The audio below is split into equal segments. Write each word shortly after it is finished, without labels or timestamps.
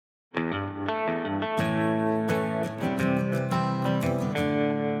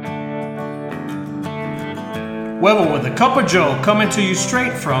Wevel with a Cup of Joe, coming to you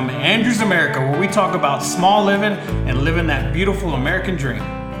straight from Andrews America, where we talk about small living and living that beautiful American dream.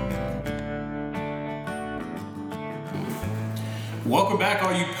 Welcome back,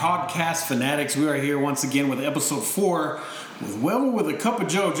 all you podcast fanatics. We are here once again with episode 4 with Wevel with a Cup of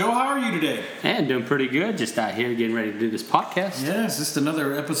Joe. Joe, how are you today? And doing pretty good. Just out here getting ready to do this podcast. Yeah, it's just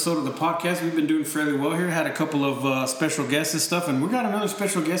another episode of the podcast. We've been doing fairly well here. Had a couple of special guests and stuff, and we got another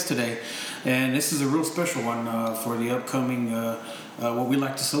special guest today. And this is a real special one for the upcoming, what we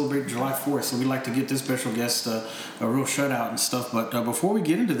like to celebrate July 4th. So we like to get this special guest a real shutout and stuff. But before we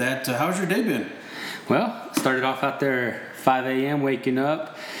get into that, how's your day been? Well, started off out there 5 a.m., waking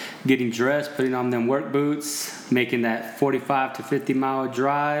up, getting dressed, putting on them work boots, making that 45 to 50 mile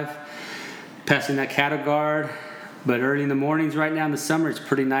drive, passing that cattle guard. But early in the mornings right now in the summer, it's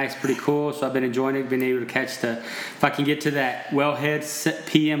pretty nice, pretty cool. So I've been enjoying it, been able to catch if I can get to that wellhead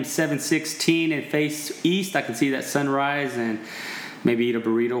PM 716 and face east, I can see that sunrise and maybe eat a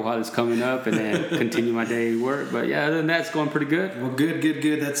burrito while it's coming up and then continue my day work. But yeah, other than that, it's going pretty good. Well, good.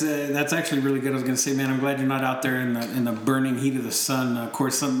 That's actually really good. I was going to say, man, I'm glad you're not out there in the burning heat of the sun. Of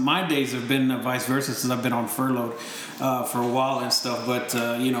course, my days have been vice versa since I've been on furlough for a while and stuff. But,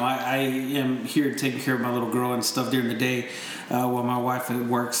 I am here taking care of my little girl and stuff during the day while my wife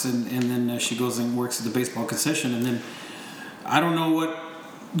works. And then she goes and works at the baseball concession. And then I don't know what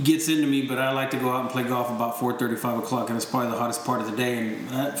gets into me, but I like to go out and play golf about 4:30, 5 o'clock, and it's probably the hottest part of the day.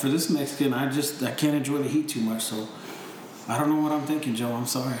 And for this Mexican, I can't enjoy the heat too much, so I don't know what I'm thinking, Joe. I'm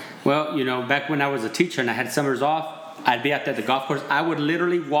sorry. Well, back when I was a teacher and I had summers off, I'd be out there at the golf course. I would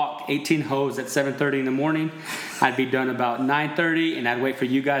literally walk 18 holes at 7:30 in the morning. I'd be done about 9:30, and I'd wait for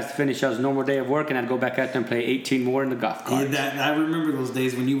you guys to finish y'all's normal day of work, and I'd go back out there and play 18 more in the golf cart. Yeah, I remember those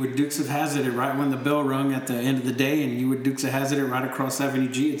days when you would Dukes of Hazzard it right when the bell rung at the end of the day, and you would Dukes of Hazzard it right across Avenue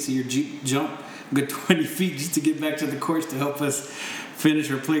G and see your Jeep jump a good 20 feet just to get back to the course to help us finish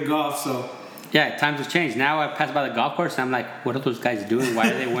or play golf. So. Yeah, times have changed. Now I pass by the golf course and I'm like, what are those guys doing? Why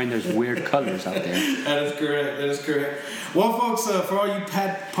are they wearing those weird colors out there? That is correct. Well, folks, for all you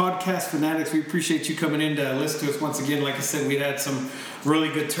podcast fanatics, we appreciate you coming in to listen to us once again. Like I said, we had some really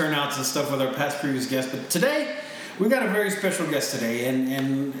good turnouts and stuff with our previous guests. But today, we got a very special guest today.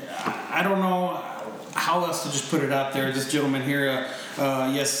 And I don't know how else to just put it out there. This gentleman here,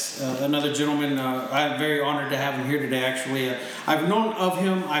 another gentleman. I'm very honored to have him here today, actually. I've known of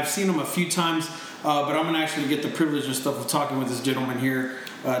him. I've seen him a few times, but I'm going to actually get the privilege and stuff of talking with this gentleman here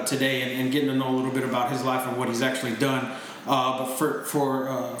today and getting to know a little bit about his life and what he's actually done. But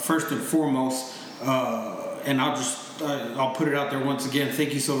for first and foremost, and I'll put it out there once again,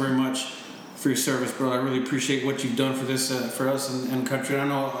 thank you so very much for your service, bro. I really appreciate what you've done for this, for us and country. I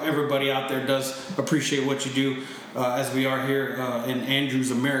know everybody out there does appreciate what you do, as we are here in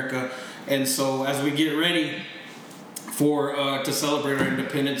Andrews, America. And so, as we get ready to celebrate our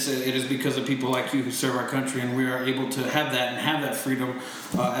independence, it is because of people like you who serve our country, and we are able to have that freedom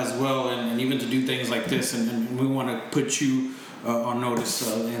as well, and even to do things like this. And we want to put you on notice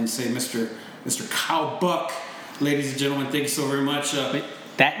and say, Mr. Kyle Buck, ladies and gentlemen, thank you so very much.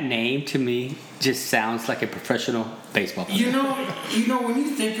 That name to me just sounds like a professional baseball player. You know, when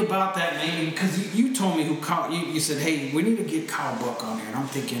you think about that name, because you told me who Kyle, you said, hey, we need to get Kyle Buck on here. And I'm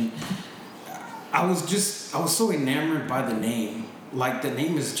thinking, I was so enamored by the name. Like, the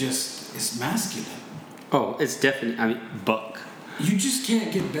name it's masculine. Oh, it's definitely, Buck. You just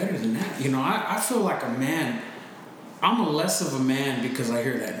can't get better than that. I feel like a man. I'm less of a man because I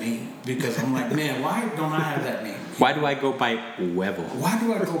hear that name. Because I'm like, man, why don't I have that name? Why do I go by Wevel? Why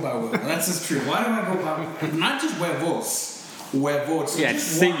do I go by Wevel? That's just true. Why do I go by not just Huevos? Huevos. Yeah, it's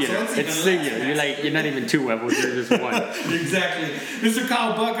singular. It's singular. You're not even two Wevels. You're just one. Exactly. Mr.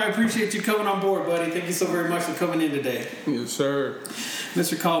 Kyle Buck, I appreciate you coming on board, buddy. Thank you so very much for coming in today. Yes, sir.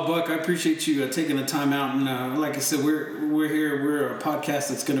 Mr. Kyle Buck, I appreciate you taking the time out. And like I said, we're here. We're a podcast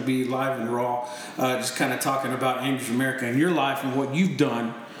that's going to be live and raw, just kind of talking about Andrews America and your life and what you've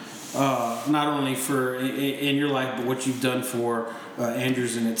done. Not only for in your life, but what you've done for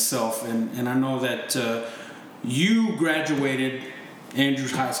Andrews in itself. And I know that you graduated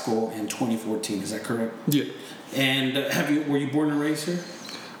Andrews High School in 2014. Is that correct? Yeah. And were you born and raised here?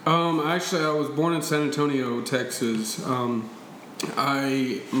 Actually, I was born in San Antonio, Texas.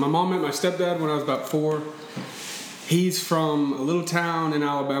 My mom met my stepdad when I was about 4. He's from a little town in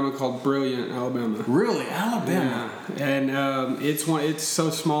Alabama called Brilliant, Alabama. Really, Alabama? Yeah. And it's so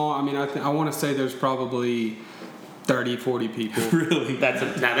small. I mean, I want to say there's probably 30, 40 people. Really?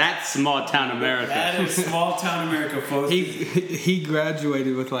 That's small town America. That is small town America, folks. He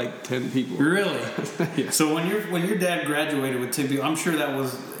graduated with like 10 people. Really? Yeah. So when your dad graduated with 10 people, I'm sure that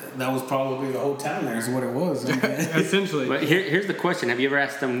was that was probably the whole town there is what it was. I mean, Essentially. But here's the question: have you ever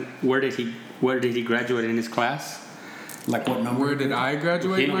asked him where did he graduate in his class? like what number? Where did I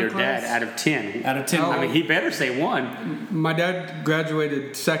graduate in my Your class? dad out of 10. Out of 10. I mean, he better say 1. My dad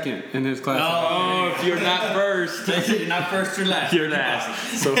graduated second in his class. Oh, if you're not first, You're not first or last. you're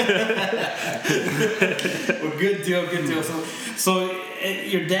last. So Well, good deal. So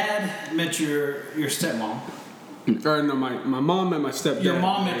your dad met your stepmom. Or no, my mom met my stepdad. Your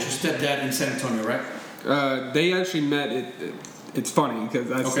mom met your stepdad in San Antonio, right? They actually met. It's funny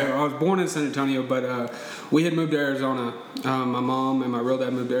because I was born in San Antonio, but we had moved to Arizona. My mom and my real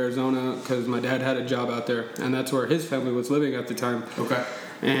dad moved to Arizona because my dad had a job out there, and that's where his family was living at the time. Okay.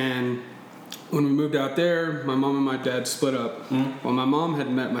 And when we moved out there, my mom and my dad split up. Mm-hmm. Well, my mom had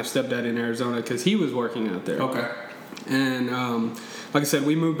met my stepdad in Arizona because he was working out there. Okay. And like I said,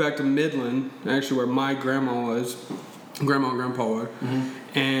 we moved back to Midland, actually where my grandma and grandpa were,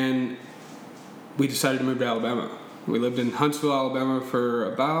 and we decided to move to Alabama. We lived in Huntsville, Alabama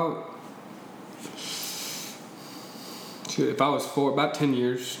for about 10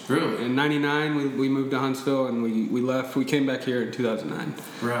 years. Really? In 99, we moved to Huntsville, and we left. We came back here in 2009.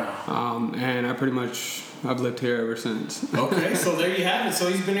 Right. And I've lived here ever since. Okay, so there you have it. So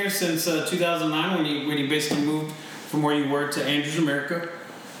he's been here since 2009 when you basically moved from where you were to Andrews, America.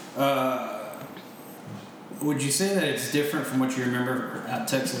 Would you say that it's different from what you remember at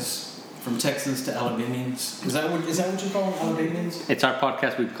Texas? From Texans to Alabamians? Is that what you call them, Alabamians? it's our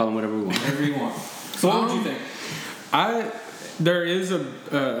podcast. We can call him whatever we want. Whatever you want. So what would you think? There is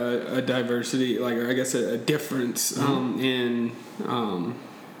a diversity, or I guess a difference in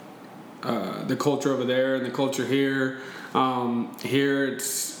the culture over there and the culture here. Here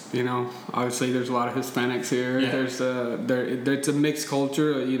it's obviously there's a lot of Hispanics here. Yeah. It's a mixed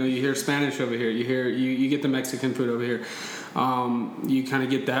culture. You hear Spanish over here. You get the Mexican food over here. You kind of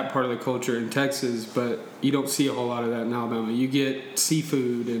get that part of the culture in Texas, but you don't see a whole lot of that in Alabama. You get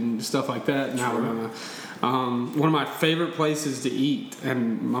seafood and stuff like that in Alabama. One of my favorite places to eat,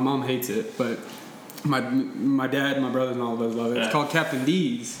 and my mom hates it, but my dad, my brothers, and all of those love it. It's called Captain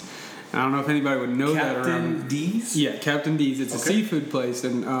D's. I don't know if anybody would know that around. Captain D's? Yeah, Captain D's. It's a seafood place,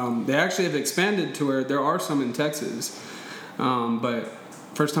 and they actually have expanded to where there are some in Texas. But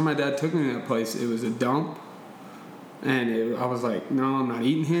first time my dad took me to that place, it was a dump. And I was like, no, I'm not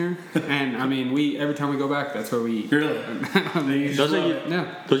eating here. And I mean, every time we go back, that's where we eat. Really? Those are Yeah.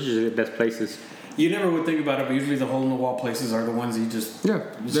 usually the best places. You never would think about it, but usually the hole-in-the-wall places are the ones you just... Yeah,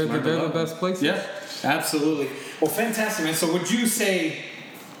 they're learn to the love. best places. Yeah, absolutely. Well, fantastic, man. So would you say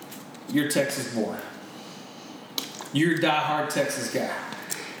you're Texas born? You're a diehard Texas guy?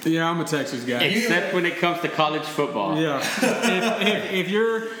 Yeah, I'm a Texas guy. Except when it comes to college football. Yeah. if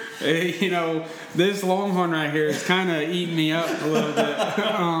you're, this Longhorn right here is kind of eating me up a little bit.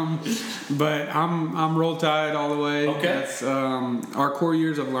 But I'm Roll Tide all the way. Okay. That's our core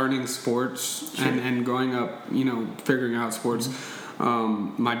years of learning sports and growing up, figuring out sports.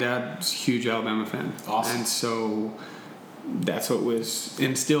 My dad's a huge Alabama fan. Awesome. And so that's what was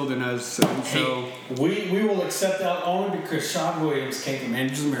instilled in us. And so we will accept that only because Sean Williams came from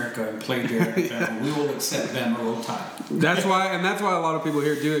Andrews, America and played there. We will accept them a Roll Tide. that's why a lot of people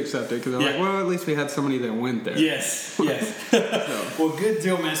here do accept it because they're like, well, at least we had somebody that went there. Yes. Well, good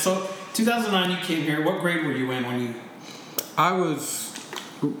deal, man. So 2009 you came here. What grade were you in when you... I was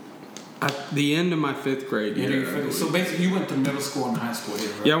at the end of my 5th grade year. So basically you went to middle school and high school here,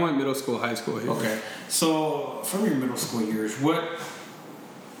 right? Yeah, I went middle school, high school here. Okay. So from your middle school years,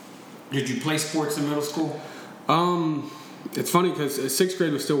 did you play sports in middle school? It's funny because 6th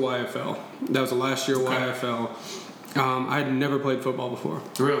grade was still YFL. That was the last year YFL. I had never played football before.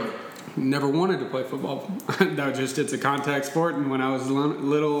 Really? Never wanted to play football. It's a contact sport, and when I was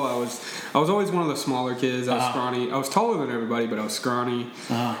little, I was always one of the smaller kids. I was scrawny. I was taller than everybody, but I was scrawny.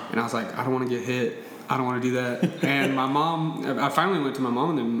 And I was like, I don't want to get hit. I don't want to do that. And I finally went to my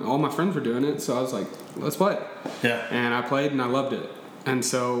mom, and all my friends were doing it, so I was like, let's play. Yeah. And I played, and I loved it. And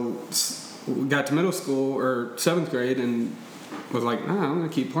so we got to middle school or 7th grade, and was like, I'm gonna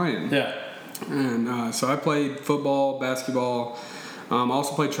keep playing. Yeah. And so I played football, basketball. I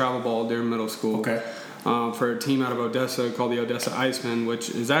also played travel ball during middle school. Okay. For a team out of Odessa called the Odessa Icemen, which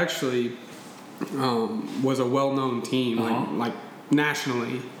is actually was a well-known team, like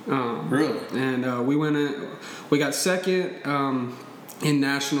nationally. Really? And we got second in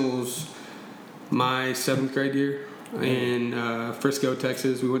nationals my 7th grade year in Frisco,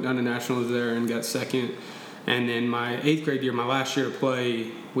 Texas. We went down to nationals there and got second. And then my 8th grade year, my last year to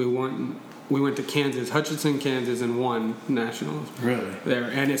play, we went to Kansas, Hutchinson, Kansas, and won nationals. Really? There.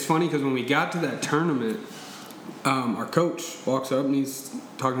 And it's funny because when we got to that tournament, our coach walks up and he's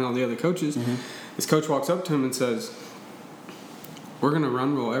talking to all the other coaches. Mm-hmm. His coach walks up to him and says, "We're going to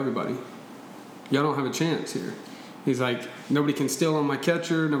run roll everybody. Y'all don't have a chance here." He's like, "Nobody can steal on my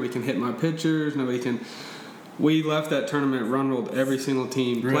catcher. Nobody can hit my pitchers. Nobody can." We left that tournament, run rolled every single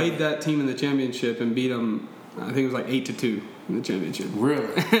team, Really? played that team in the championship, and beat them. I think it was like 8-2 in the championship. Really?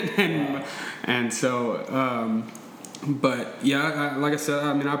 And so, but yeah, like I said,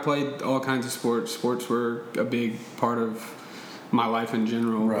 I mean, I played all kinds of sports. Sports were a big part of my life in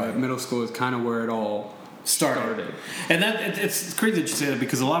general. Right. But middle school is kind of where it all started. And it's crazy that you say that,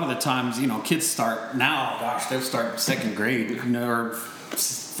 because a lot of the times, kids start now, gosh, they'll start second grade, or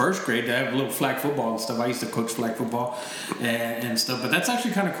first grade. They have a little flag football and stuff. I used to coach flag football and stuff. But that's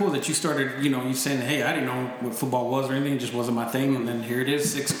actually kind of cool that you started, you saying, hey, I didn't know what football was or anything. It just wasn't my thing. And then here it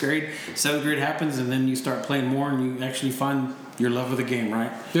is, 6th grade, 7th grade happens, and then you start playing more and you actually find your love of the game,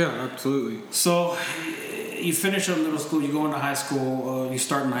 right? Yeah, absolutely. So you finish up middle school, you go into high school, you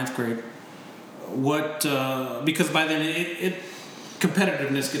start in 9th grade. What? Because by then it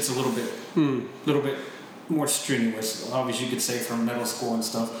competitiveness gets a little bit more strenuous. Obviously, you could say from middle school and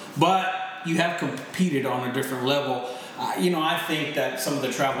stuff, but you have competed on a different level. I think that some of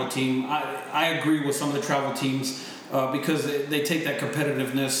the travel team, I agree with some of the travel teams because they take that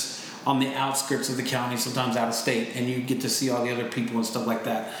competitiveness on the outskirts of the county, sometimes out of state, and you get to see all the other people and stuff like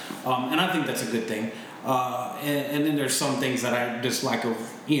that. And I think that's a good thing. And then there's some things that I dislike of,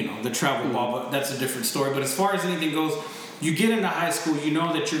 the travel ball, but that's a different story. But as far as anything goes, you get into high school, you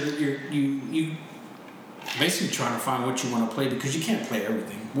know that you basically trying to find what you want to play, because you can't play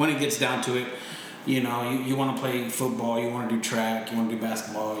everything. When it gets down to it, you want to play football, you want to do track, you want to do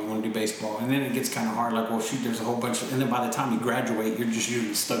basketball, you want to do baseball, and then it gets kind of hard. Like, well, shoot, there's a whole bunch of, and then by the time you graduate, you're just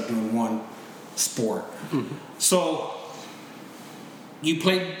usually stuck doing one sport. Mm-hmm. So you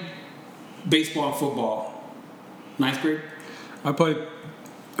played baseball and football. 9th grade? I played,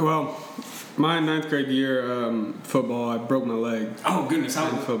 my 9th grade year, football, I broke my leg. Oh, goodness.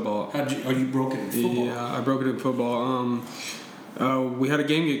 In football. You broke it in football? Yeah, I broke it in football. We had a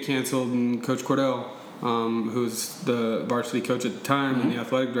game get canceled, and Coach Cordell, who's the varsity coach at the time and the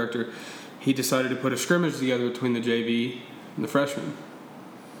athletic director, he decided to put a scrimmage together between the JV and the freshmen.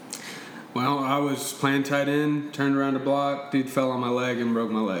 Well, I was playing tight end, turned around to block, dude fell on my leg and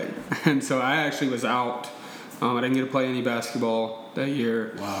broke my leg. And so I actually was out. I didn't get to play any basketball that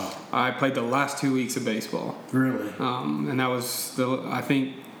year. Wow. I played the last 2 weeks of baseball. Really? And that was, I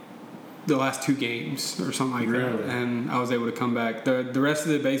think, the last 2 games or something like that. And I was able to come back. The rest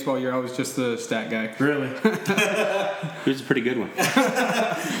of the baseball year, I was just the stat guy. Really? It was a pretty good one.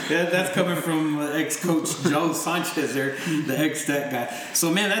 Yeah, that's coming from ex-coach Joe Sanchez there, the ex-stat guy.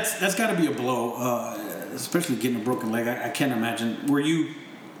 So, man, that's got to be a blow, especially getting a broken leg. I can't imagine. Were you...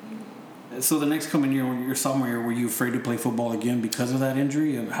 So the next coming year, your sophomore year, were you afraid to play football again because of that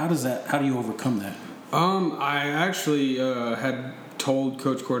injury? How do you overcome that? I actually had told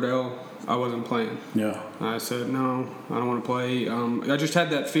Coach Cordell I wasn't playing. Yeah. I said, no, I don't want to play. I just had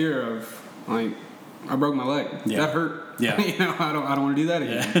that fear of, like, I broke my leg. Yeah. That hurt. Yeah. I don't want to do that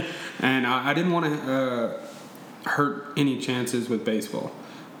again. Yeah. And I didn't want to hurt any chances with baseball.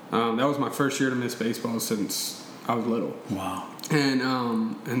 That was my first year to miss baseball since I was little. Wow.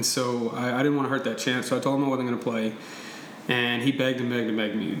 And so I didn't want to hurt that chance, so I told him I wasn't going to play. And he begged me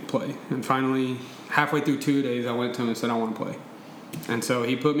to play. And finally, halfway through 2 days, I went to him and said, I want to play. And so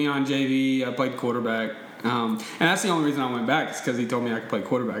he put me on JV. I played quarterback. And that's the only reason I went back, is because he told me I could play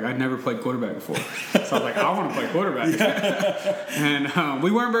quarterback. I'd never played quarterback before. So I was like, I want to play quarterback. Yeah. And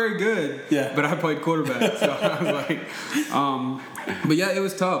we weren't very good, but I played quarterback. So I was like, but yeah, it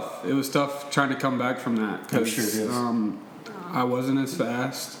was tough. It was tough trying to come back from that. I'm sure it is. I wasn't as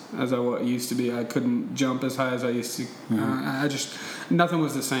fast as I used to be. I couldn't jump as high as I used to. Mm-hmm. Nothing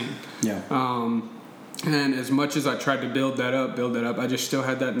was the same. Yeah. And as much as I tried to build that up, I just still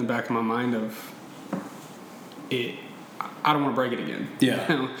had that in the back of my mind of it. I don't want to break it again.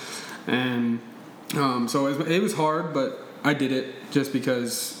 Yeah. You know? And so it was hard, but I did it just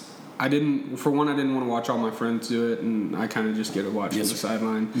because I didn't want to watch all my friends do it, and I kind of just get to watch from the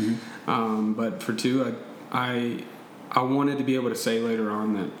sideline. Mm-hmm. But for 2, I wanted to be able to say later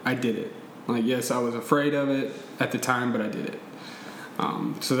on that I did it. Like, yes, I was afraid of it at the time, but I did it.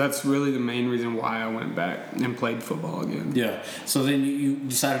 So that's really the main reason why I went back and played football again. Yeah. So then you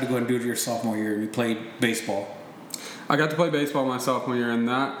decided to go and do it your sophomore year, and you played baseball. I got to play baseball my sophomore year, and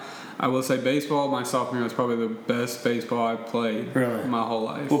that, I will say, baseball my sophomore year was probably the best baseball I've played my whole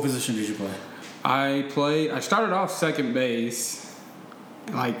life. What position did you play? I started off second base,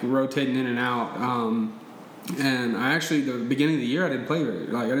 like rotating in and out. And I actually, the beginning of the year, I didn't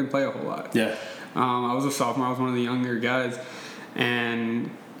play a whole lot. Yeah. I was a sophomore. I was one of the younger guys. And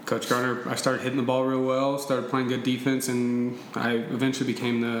Coach Gardner, I started hitting the ball real well, started playing good defense, and I eventually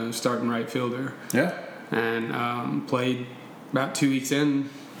became the starting right fielder. Yeah. And played about 2 weeks in,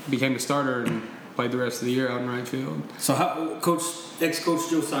 became the starter, and played the rest of the year out in right field. So, ex-coach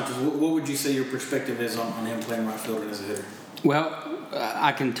Joe Sanchez, what would you say your perspective is on him playing right field as a hitter? Well,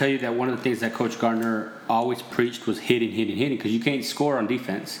 I can tell you that one of the things that Coach Gardner always preached was hitting, because you can't score on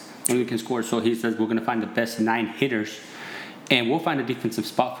defense. Only can score. So he says we're going to find the best 9 hitters, and we'll find a defensive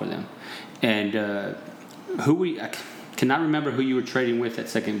spot for them. And I cannot remember who you were trading with at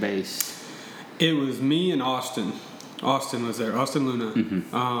second base. It was me and Austin. Austin was there. Austin Luna.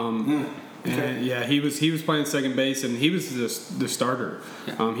 Mm-hmm. Okay. And yeah, he was playing second base, and he was the starter.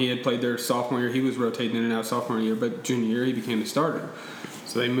 Yeah. He had played there sophomore year. He was rotating in and out sophomore year, but junior year he became the starter.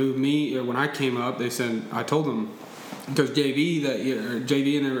 So they moved me. When I came up, they said, I told them, because JV that year,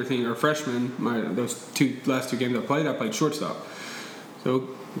 JV and everything, or freshman, those last two games I played shortstop. So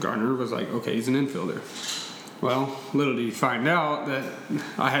Gardner was like, okay, he's an infielder. Well, little did he find out that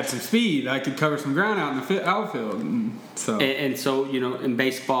I had some speed. I could cover some ground out in the outfield. And so, in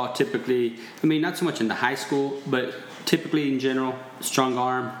baseball, typically, I mean, not so much in the high school, but typically in general, strong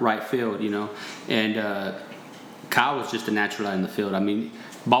arm, right field, And Kyle was just a natural out in the field. I mean,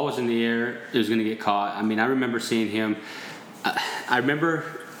 ball was in the air, it was going to get caught. I mean, I remember seeing him. I remember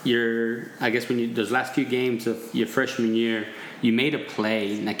when those last few games of your freshman year, you made a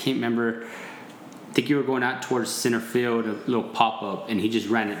play, and I can't remember. I think you were going out towards center field, a little pop-up, and he just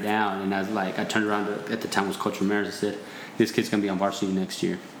ran it down. And I turned around at the time it was Coach Ramirez. I said, this kid's going to be on varsity next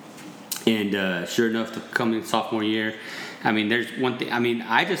year. And sure enough, the coming sophomore year, I mean, there's one thing. I mean,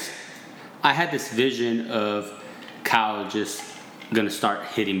 I had this vision of Kyle just going to start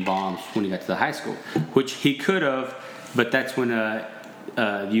hitting bombs when he got to the high school, which he could have, but that's when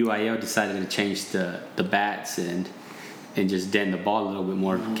UIL decided to change the bats and just dent the ball a little bit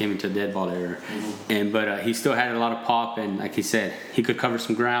more, came into a dead ball era. But he still had a lot of pop, and like he said, he could cover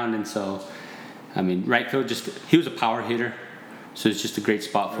some ground. And so, I mean, right field, he was a power hitter, so it's just a great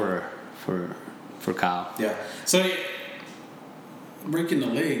spot for Kyle. Yeah. So breaking the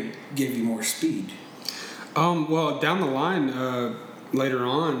leg gave you more speed. Well, down the line, later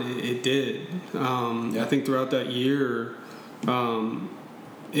on, it did. I think throughout that year,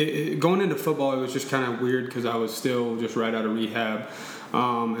 going into football, it was just kind of weird because I was still just right out of rehab.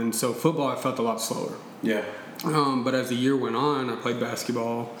 And so football, I felt a lot slower. Yeah. But as the year went on, I played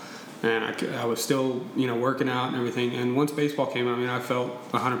basketball, and I was still, working out and everything. And once baseball came out, I mean, I felt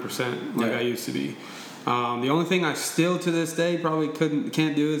 100% like I used to be. The only thing I still to this day probably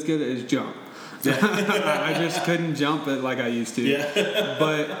can't do as good is jump. I just couldn't jump it like I used to. Yeah.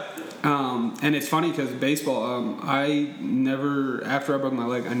 But and it's funny because baseball, after I broke my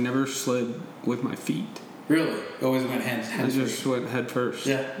leg, I never slid with my feet. Really? Always went hands I just went head first.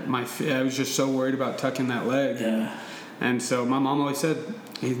 Yeah. I was just so worried about tucking that leg. Yeah. And so my mom always said,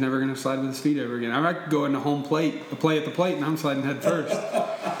 he's never going to slide with his feet ever again. I could go into home plate, play at the plate, and I'm sliding head first.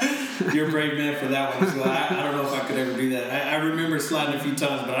 You're a brave man for that one. So I don't know if I could ever do that. I remember sliding a few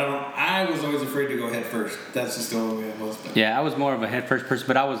times, but I was always afraid to go head first. That's just the only way I was. Yeah, I was more of a head first person,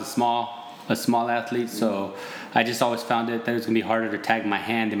 but I was a small athlete, so I just always found that it was going to be harder to tag my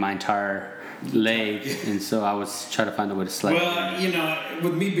hand in my entire leg, and so I was trying to find a way to slide. Well,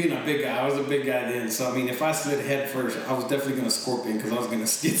 with me being a big guy, I was a big guy then, so I mean, if I slid head first, I was definitely going to scorpion because I was going to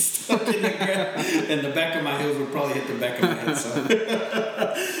get stuck in the ground, and the back of my heels would probably hit the back of my head.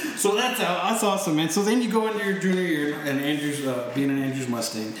 So that's awesome, man. So then you go into your junior year, and Andrews, being an Andrews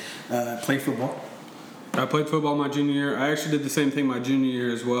Mustang, play football. I played football my junior year. I actually did the same thing my junior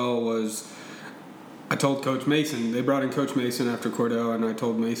year as well. I told Coach Mason, they brought in Coach Mason after Cordell, and I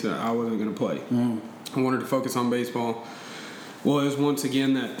told Mason I wasn't going to play. I wanted to focus on baseball. Well, it was once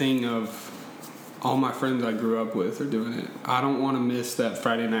again that thing of all my friends I grew up with are doing it. I don't want to miss that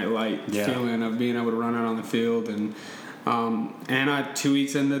Friday night light feeling of being able to run out on the field. And 2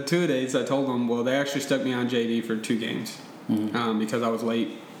 weeks into 2 days, I told them, well, they actually stuck me on JV for 2 games because I was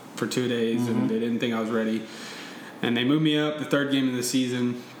late for 2 days and they didn't think I was ready. And they moved me up the 3rd game of the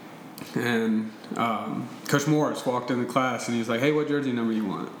season. And Coach Morris walked in the class and he was like, hey, what jersey number you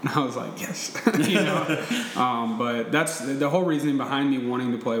want? And I was like, yes. But that's the whole reasoning behind me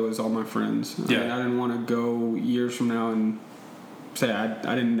wanting to play was all my friends. I didn't want to go years from now and say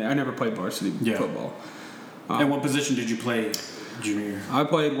I never played varsity football. And what position did you play junior year? I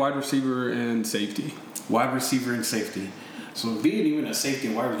played wide receiver and safety. Wide receiver and safety. So being even a safety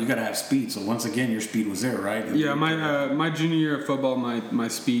and wide receiver, you got to have speed. So once again, your speed was there, right? Yeah, my junior year of football, my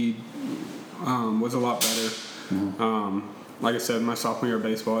speed was a lot better. like I said, my sophomore year of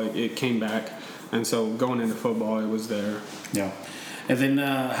baseball, it came back. And so going into football, it was there. Yeah. And then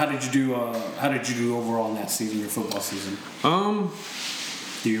how did you do overall in that season, your football season?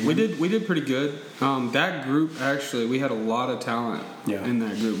 We did pretty good. That group, actually, we had a lot of talent in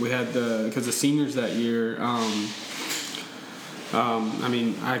that group. We had because the seniors that year, I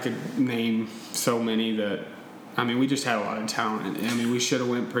mean, I could name so many that, I mean, we just had a lot of talent. I mean, we should have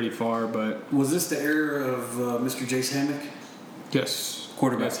went pretty far, but... Was this the era of Mr. Jace Hammock? Yes.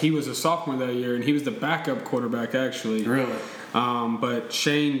 Quarterback. Yes, he was a sophomore that year, and he was the backup quarterback, actually. Really? But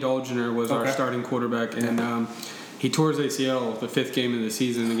Shane Dolgener was our starting quarterback, and he tore his ACL the 5th game of the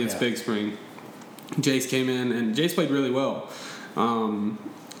season against Big Spring. Jace came in, and Jace played really well.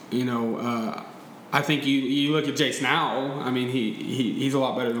 I think you look at Jace now. I mean, he's a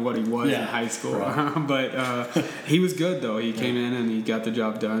lot better than what he was in high school. Right. But he was good though. He came in and he got the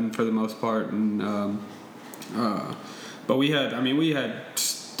job done for the most part. And but we had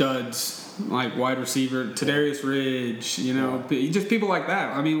studs like wide receiver Tadarius Ridge. Just people like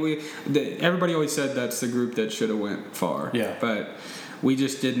that. I mean, everybody always said that's the group that should have went far. Yeah. But we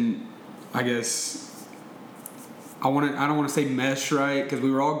just didn't. I guess. I don't want to say mesh right because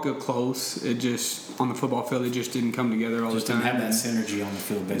we were all good close. It just on the football field it just didn't come together all the time. Didn't have that synergy on the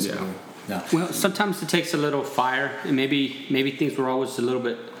field basically. Yeah. Well, sometimes it takes a little fire, and maybe things were always a little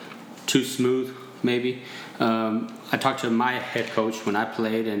bit too smooth. Maybe I talked to my head coach when I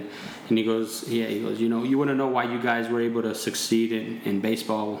played, and he goes, you want to know why you guys were able to succeed in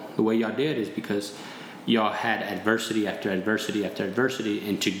baseball the way y'all did is because y'all had adversity after adversity after adversity,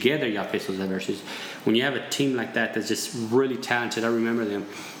 and together y'all face those adversities. When you have a team like that that's just really talented, I remember them,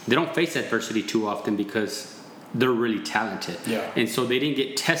 they don't face adversity too often because they're really talented. Yeah. And so they didn't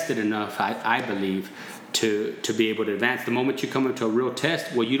get tested enough, I believe, to be able to advance. The moment you come into a real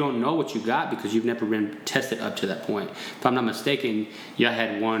test, well, you don't know what you got because you've never been tested up to that point. If I'm not mistaken, y'all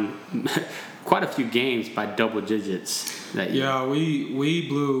had won quite a few games by double digits that year. Yeah, we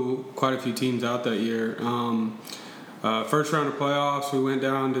blew quite a few teams out that year. First round of playoffs, we went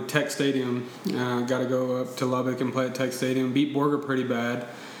down to Tech Stadium. Got to go up to Lubbock and play at Tech Stadium. Beat Borger pretty bad.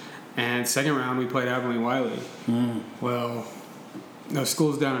 And second round, we played Abilene Wiley. Well, the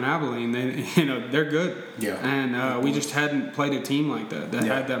schools down in Abilene, they're good. Yeah. And we just hadn't played a team like that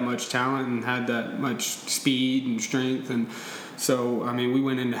had that much talent and had that much speed and strength. And so, I mean, we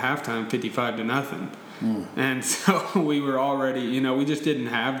went into halftime 55-0. And so we were already, we just didn't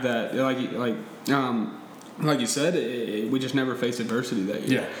have that. Like you said, we just never faced adversity that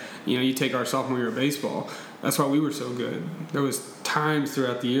year. Yeah. You take our sophomore year of baseball. That's why we were so good. There was times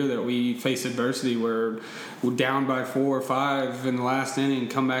throughout the year that we faced adversity where we're down by 4 or 5 in the last inning,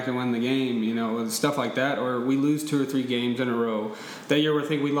 come back and win the game, stuff like that. Or we lose 2 or 3 games in a row. That year, I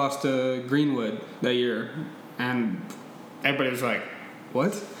think we lost to Greenwood that year. And everybody was like,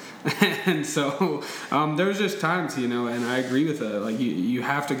 what? And so there's just times, and I agree with that. Like you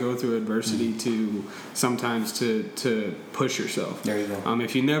have to go through adversity to sometimes to push yourself. There you go.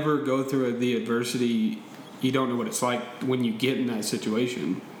 If you never go through the adversity, you don't know what it's like when you get in that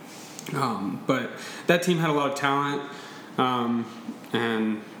situation. But that team had a lot of talent,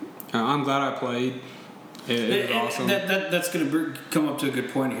 and I'm glad I played. It was awesome. That's going to come up to a good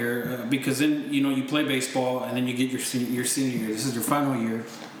point here because then you play baseball and then you get your senior year. This is your final year.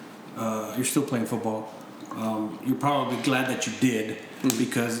 You're still playing football. You're probably glad that you did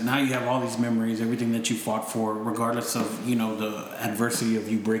because now you have all these memories, everything that you fought for, regardless of the adversity of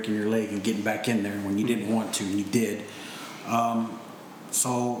you breaking your leg and getting back in there when you didn't want to and you did.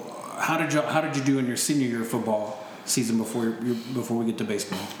 So how did you do in your senior year of football season before we get to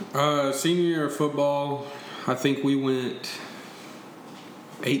baseball? Senior year of. I think we went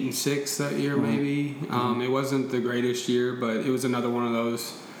 8-6 that year, maybe. It wasn't the greatest year, but it was another one of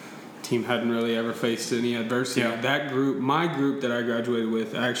those. Team hadn't really ever faced any adversity. Yeah. That group, my group that I graduated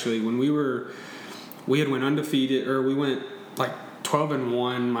with, actually, when we had went undefeated, or we went like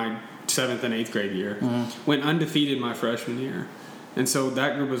 12-1 my 7th and 8th grade year. Went undefeated my freshman year. And so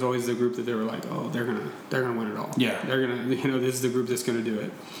that group was always the group that they were like, oh, they're gonna win it all. Yeah, they're gonna, this is the group that's gonna do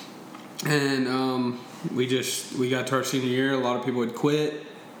it. And we got to our senior year. A lot of people had quit.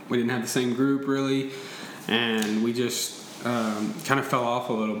 We didn't have the same group really, and we just kind of fell off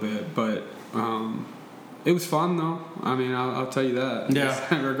a little bit. But it was fun though. I mean, I'll tell you that.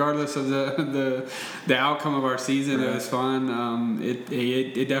 Yeah. Regardless of the outcome of our season, right. It was fun.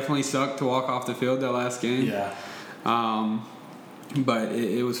 It definitely sucked to walk off the field that last game. Yeah. But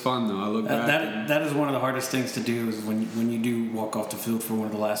it was fun though. I look back. That is one of the hardest things to do is when you do walk off the field for one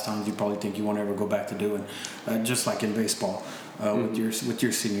of the last times you probably think you won't ever go back to doing, just like in baseball with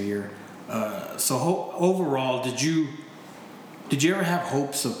your senior year. So overall, did you Did you ever have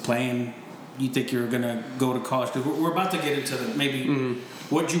hopes of playing? You think you're gonna go to college? Because we're about to get into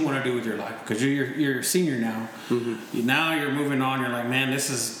what you want to do with your life. Because you're a senior now. Now you're moving on. You're like, man, this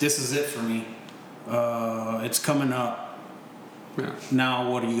is it for me. It's coming up. Yeah. Now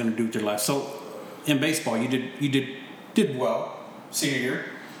what are you gonna do with your life? So in baseball, you did well senior year.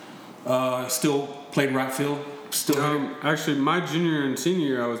 Still played right field. Actually, my junior and senior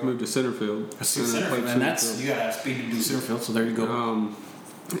year, I was moved to center field. Center field, and you gotta have speed to do center field. So there you go.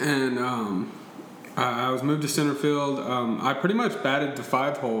 I was moved to center field. I pretty much batted the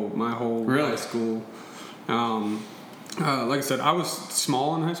 5-hole my whole high school. Like I said, I was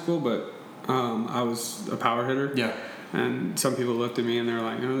small in high school, but I was a power hitter. Yeah. And some people looked at me and they were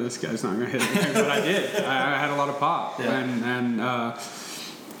like, "Oh, this guy's not gonna hit it." But I did. I had a lot of pop. Yeah. And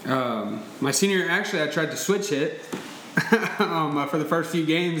my senior year, actually, I tried to switch hit. For the first few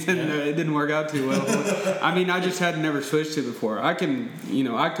games, and it didn't work out too well. I mean, I just had never switched it before. I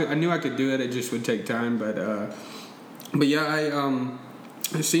knew I could do it. It just would take time. But yeah,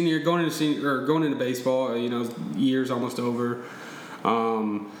 senior year, going into baseball. Year's almost over.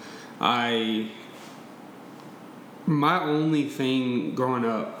 My only thing growing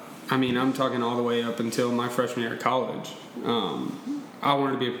up, I mean, I'm talking all the way up until my freshman year of college. I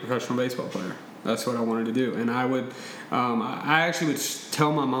wanted to be a professional baseball player. That's what I wanted to do. And I actually would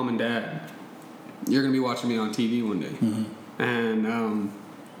tell my mom and dad, "You're going to be watching me on TV one day." And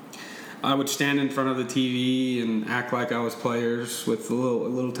I would stand in front of the TV and act like I was players with a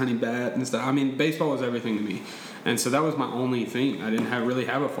little tiny bat and stuff. I mean, baseball was everything to me. And so that was my only thing. I didn't really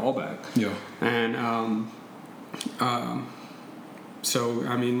have a fallback. Yeah. And so,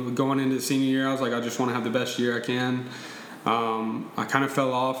 I mean, going into the senior year, I was like, I just want to have the best year I can. I kind of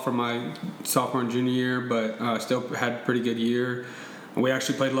fell off from my sophomore and junior year, but I still had a pretty good year. We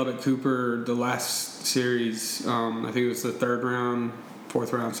actually played Lubbock Cooper the last series. I think it was the 3rd round,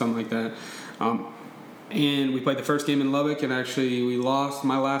 4th round, something like that. And we played the first game in Lubbock, and actually we lost.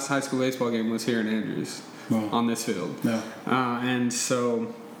 My last high school baseball game was here in Andrews on this field. Yeah. And so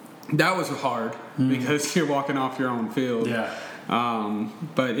that was hard because you're walking off your own field. Yeah.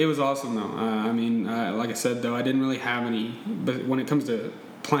 But it was awesome though. I mean, like I said though, I didn't really have any. But when it comes to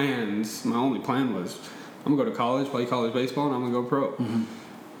plans, my only plan was I'm gonna go to college, play college baseball, and I'm gonna go pro.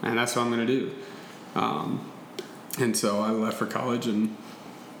 And that's what I'm gonna do. And so I left for college. And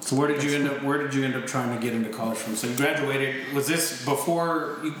so where did you end up trying to get into college from? So you graduated. Was this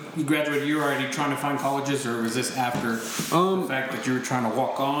before you graduated? You were already trying to find colleges, or was this after the fact that you were trying to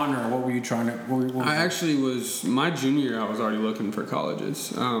walk on, or what were you trying to? I actually was my junior year. I was already looking for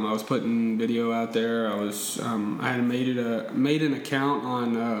colleges. I was putting video out there. I had made an account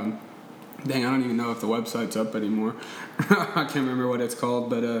on. Dang, I don't even know if the website's up anymore. I can't remember what it's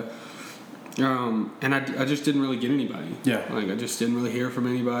called, but. And I just didn't really get anybody. Yeah. Like, I just didn't really hear from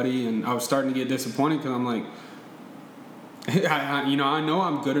anybody, and I was starting to get disappointed because I'm like, I know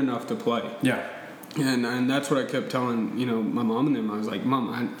I'm good enough to play. Yeah. And that's what I kept telling, my mom and them. I was like, Mom,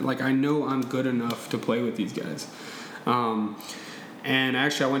 I know I'm good enough to play with these guys. And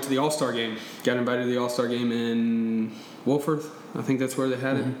actually, I went to the All-Star game. Got invited to the All-Star game in Wolford. I think that's where they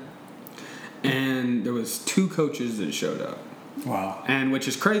had it. And there was 2 coaches that showed up. Wow. And which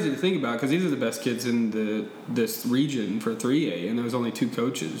is crazy to think about because these are the best kids in this region for 3A, and there was only 2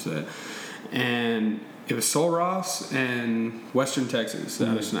 coaches. And it was Sol Ross and Western Texas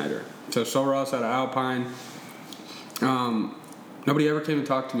out of Snyder. So Sol Ross out of Alpine. Nobody ever came and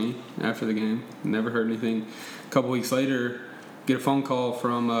talked to me after the game. Never heard anything. A couple weeks later, get a phone call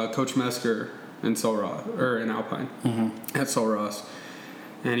from Coach Mesker in Sol Ross, or in Alpine at Sol Ross.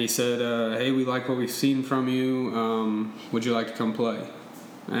 And he said, "Hey, we like what we've seen from you. Would you like to come play?"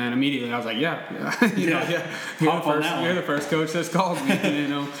 And immediately I was like, "Yeah." You're the first coach that's called me.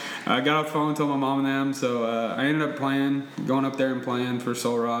 I got off the phone and told my mom and them. So I ended up going up there and playing for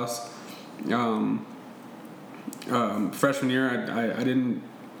Sol Ross. Freshman year, I didn't.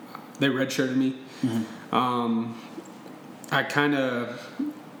 They redshirted me. I kind of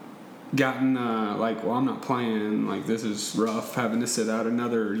gotten I'm not playing, this is rough having to sit out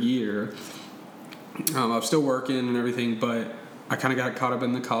another year. I was still working and everything, but I kind of got caught up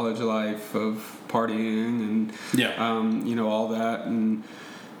in the college life of partying and all that, and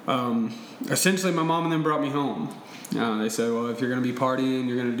essentially my mom and them brought me home. They said, well, if you're going to be partying,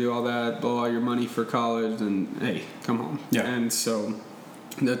 you're going to do all that, blow all your money for college, then hey, come home. And so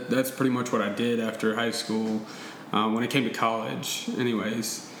that's pretty much what I did after high school. When it came to college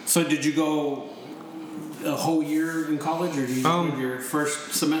anyways. So did you go a whole year in college, or did you go your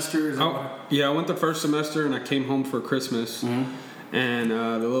first semester? I went the first semester, and I came home for Christmas, and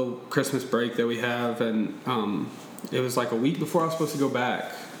the little Christmas break that we have, and it was like a week before I was supposed to go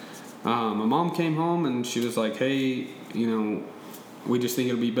back. My mom came home and she was like, hey, we just think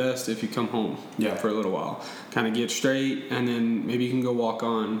it'll be best if you come home for a little while. Kind of get straight, and then maybe you can go walk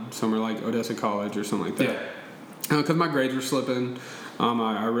on somewhere like Odessa College or something like that. Because my grades were slipping.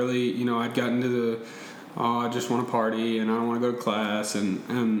 I really, I'd gotten to the, I just want to party and I don't want to go to class.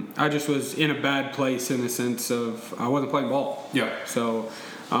 And I just was in a bad place in the sense of I wasn't playing ball. Yeah. So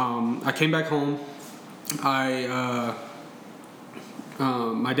I came back home. My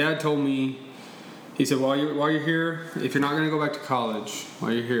dad told me, he said, while you're here, if you're not going to go back to college,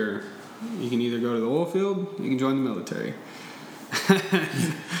 while you're here, you can either go to the oil field, you can join the military.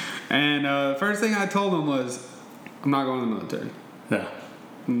 And first thing I told him was, I'm not going to the military. Yeah.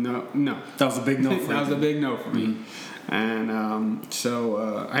 No. That was a big no for That was a big no for me. And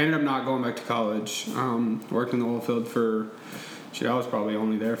so I ended up not going back to college. Worked in the oil field for, I was probably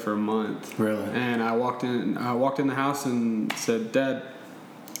only there for a month. Really? And I walked in the house and said, Dad,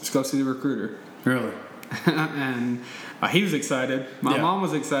 let's go see the recruiter. Really? And he was excited. My mom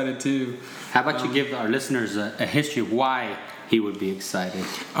was excited too. How about you give our listeners a history of why he would be excited?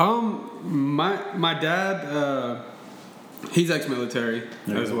 My dad, he's ex-military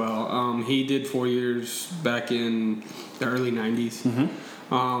as well. He did 4 years back in the early 90s.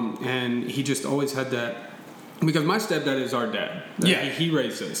 And he just always had that, because my stepdad is our dad. He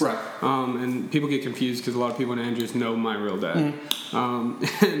raised us. Right. And people get confused because a lot of people in Andrews know my real dad.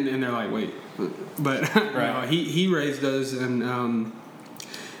 And they're like, wait. But no, he raised us, and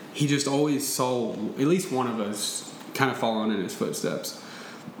he just always saw at least one of us kind of following in his footsteps.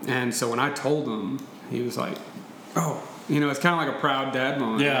 And so when I told him, he was like, oh. It's kind of like a proud dad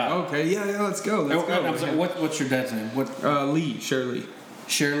moment. Yeah. Like, okay, yeah, let's go. I'm sorry, what's your dad's name? Shirley.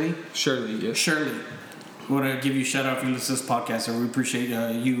 Shirley? Shirley, yes. Shirley. I want to give you a shout out if you listen to this podcast, and we appreciate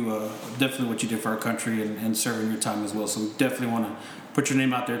you definitely what you did for our country and serving your time as well. So we definitely want to put your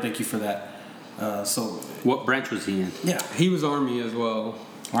name out there. Thank you for that. What branch was he in? Yeah, he was Army as well.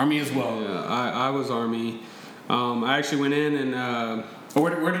 Army as well. Yeah, I was Army. I actually went in and.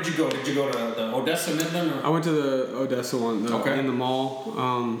 Where did you go? Did you go to the Odessa Midland? Or? I went to the Odessa one in the mall.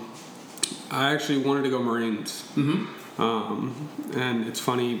 I actually wanted to go Marines. And it's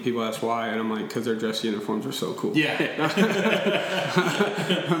funny, people ask why, and I'm like, because their dress uniforms are so cool. Yeah.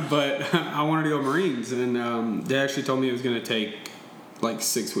 But I wanted to go Marines, and they actually told me it was going to take like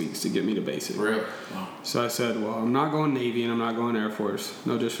 6 weeks to get me to basic. Really? Wow. So I said, well, I'm not going Navy and I'm not going Air Force.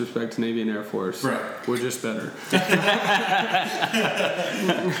 No disrespect to Navy and Air Force. Right. We're just better. That's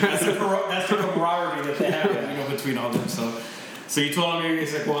the camaraderie that they have, between all them. So you told him,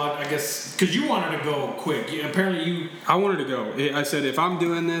 he's like, well, I guess, because you wanted to go quick. I wanted to go. I said, if I'm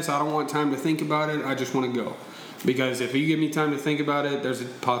doing this, I don't want time to think about it. I just want to go. Because if you give me time to think about it, there's a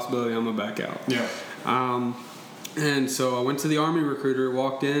possibility I'm going to back out. Yeah. And so I went to the Army recruiter,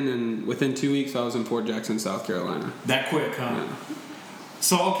 walked in, and within 2 weeks I was in Fort Jackson, South Carolina. That quick, huh? Yeah.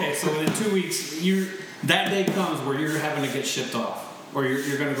 So within 2 weeks, that day comes where you're having to get shipped off, or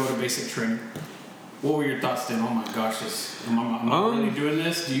you're going to go to basic training. What were your thoughts then? Oh my gosh, am I really doing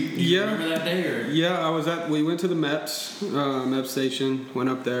this? Do you remember that day? Or? Yeah, we went to the MEPS station, went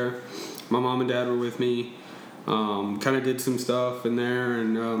up there. My mom and dad were with me. Kind of did some stuff in there,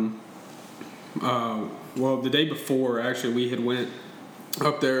 and the day before, actually, we had went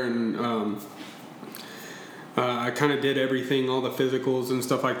up there, and I kind of did everything, all the physicals and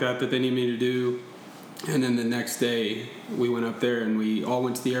stuff like that they need me to do. And then the next day, we went up there, and we all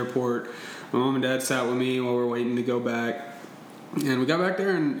went to the airport. My mom and dad sat with me while we were waiting to go back. And we got back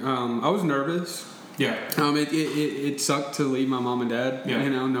there, and I was nervous. Yeah. It sucked to leave my mom and dad,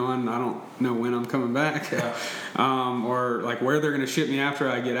 knowing I don't know when I'm coming back. Yeah. Or like where they're going to ship me after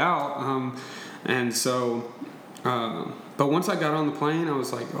I get out. And so, but once I got on the plane, I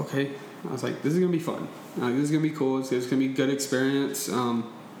was like, okay. I was like, this is going to be fun. This is going to be cool. It's going to be a good experience. And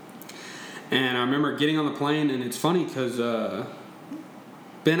I remember getting on the plane, and it's funny because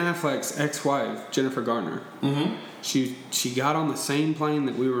Ben Affleck's ex-wife, Jennifer Garner, she got on the same plane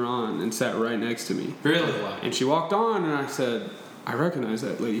that we were on and sat right next to me. Really? And she walked on, and I said, I recognize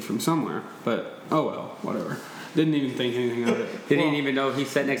that lady from somewhere, but oh well, whatever. Didn't even think anything of it. Didn't even know he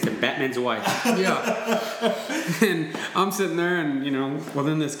sat next to Batman's wife. Yeah. And I'm sitting there, and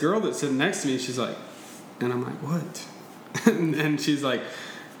then this girl that's sitting next to me, she's like, and I'm like, what? And she's like,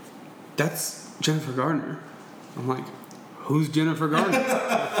 that's Jennifer Garner. I'm like, who's Jennifer Garner?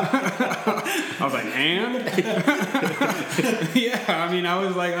 I was like, and? Yeah, I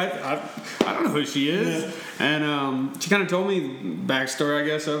was like, I don't know who she is. Yeah. And she kind of told me backstory, I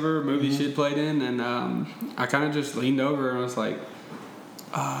guess, of her, movie she had played in. And I kind of just leaned over and was like,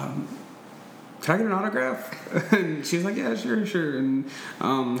 can I get an autograph? And she's like, yeah, sure. And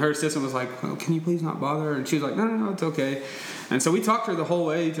her assistant was like, well, can you please not bother her? And she was like, no, it's okay. And so we talked to her the whole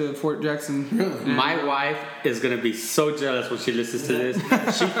way to Fort Jackson. Really? My wife is going to be so jealous when she listens to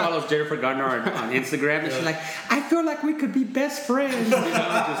this. She follows Jennifer Gardner on Instagram, and she's like, I feel like we could be best friends. You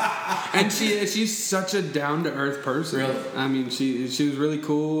know, And she's such a down-to-earth person. Really? I mean, she was really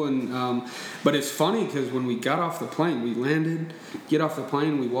cool. And but it's funny because when we got off the plane, we landed, get off the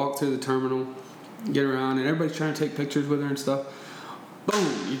plane, we walked through the terminal, get around, and everybody's trying to take pictures with her and stuff.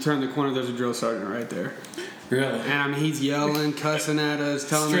 Boom! You turn the corner, there's a drill sergeant right there. Really? And I mean, he's yelling, cussing at us,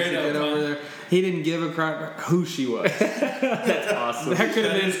 telling us to Straight up, get over there. He didn't give a crap who she was. That's awesome. That could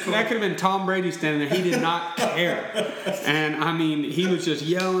have been Tom Brady standing there. He did not care. And I mean, he was just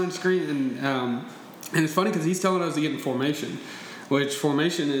yelling, screaming, and it's funny because he's telling us to get in formation, which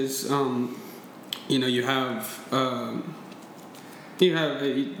formation is, you have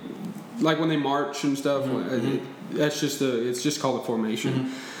like when they march and stuff. It's just called a formation.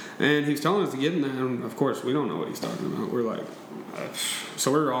 Mm-hmm. And he was telling us to get in there, and of course we don't know what he's talking about. We're like,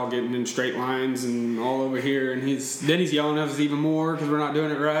 so we're all getting in straight lines and all over here, and he's yelling at us even more because we're not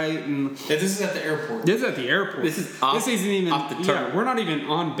doing it right. And this is at the airport. This is at the airport. This isn't even off the turn. Yeah, we're not even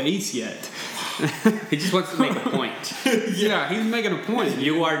on base yet. He just wants to make a point. Yeah, he's making a point.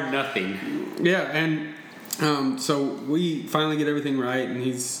 You are nothing. Yeah, and so we finally get everything right, and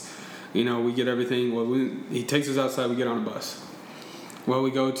we get everything. Well, he takes us outside. We get on a bus. Well,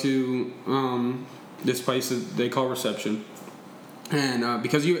 we go to this place that they call reception. And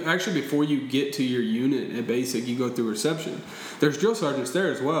because before you get to your unit at basic, you go through reception. There's drill sergeants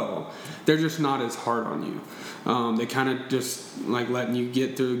there as well. They're just not as hard on you. They kind of just like letting you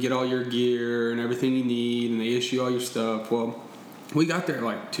get all your gear and everything you need, and they issue all your stuff. Well, we got there at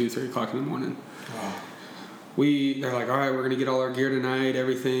like 2-3 o'clock in the morning. Wow. They're like, all right, we're going to get all our gear tonight,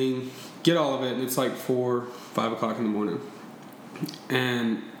 everything. Get all of it, and it's like 4-5 o'clock in the morning.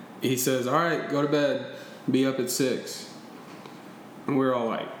 And he says, all right, go to bed. Be up at 6. And we're all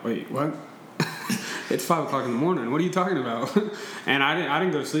like, wait, what? It's 5 o'clock in the morning. What are you talking about? And I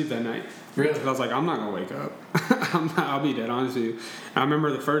didn't go to sleep that night. Really? I was like, I'm not going to wake up. I'll be dead honest with you. I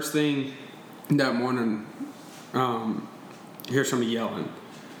remember the first thing that morning, hear somebody yelling.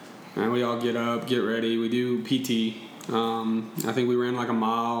 And we all get up, get ready. We do PT. I think we ran like a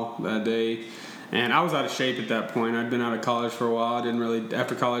mile that day. And I was out of shape at that point. I'd been out of college for a while.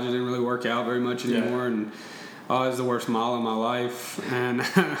 After college, I didn't really work out very much anymore. Yeah. And it was the worst mile of my life. And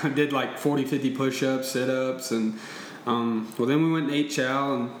I did like 40, 50 push-ups, sit-ups. And, then we went and ate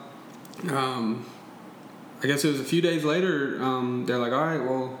chow. And I guess it was a few days later, they're like, all right,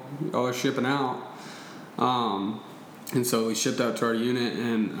 well, y'all are shipping out. And so we shipped out to our unit.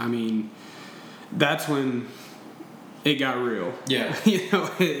 And, I mean, that's when it got real. Yeah.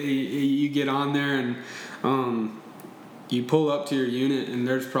 You get on there and you pull up to your unit and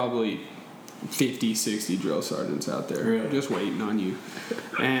there's probably 50, 60 drill sergeants out there really? Just waiting on you.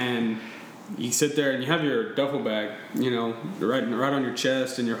 And you sit there and you have your duffel bag, right on your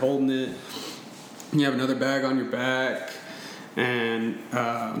chest, and you're holding it. You have another bag on your back, and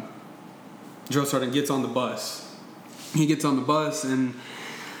drill sergeant gets on the bus. He gets on the bus and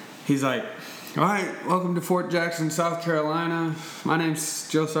he's like, all right, welcome to Fort Jackson, South Carolina. My name's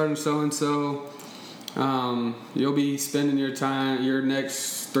Drill Sergeant so-and-so. You'll be spending your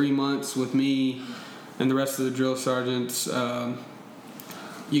next 3 months with me and the rest of the drill sergeants.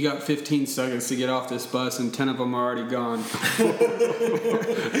 You got 15 seconds to get off this bus, and 10 of them are already gone.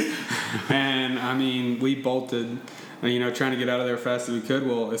 And, I mean, we bolted, trying to get out of there as fast as we could.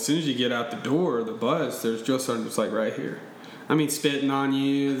 Well, as soon as you get out the door of the bus, there's drill sergeants like right here. I mean, spitting on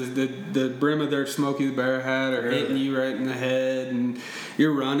you, the brim of their Smokey the Bear hat are hitting you right in the head, and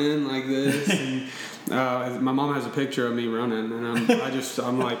you're running like this. And my mom has a picture of me running, and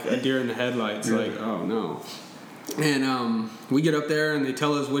I'm like a deer in the headlights, like, oh no. And we get up there, and they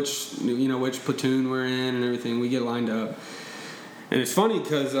tell us which platoon we're in and everything. We get lined up, and it's funny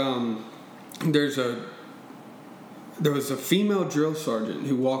because there was a female drill sergeant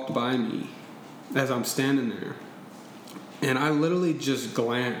who walked by me as I'm standing there. And I literally just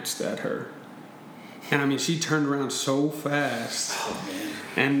glanced at her. And I mean, she turned around so fast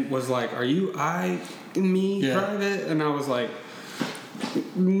and was like, are you eyeing me, private? And I was like,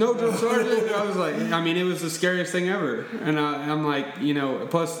 no, drill sergeant. I was like, I mean, it was the scariest thing ever. And I'm like,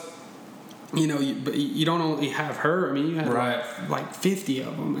 plus, you don't only have her. I mean, you have like 50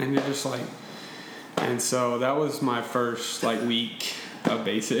 of them. And you're just like, and so that was my first like week of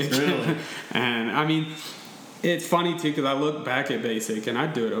basic. Really? And I mean, it's funny too because I look back at basic and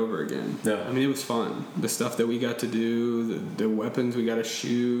I'd do it over again. Yeah. I mean, it was fun. The stuff that we got to do, the weapons we got to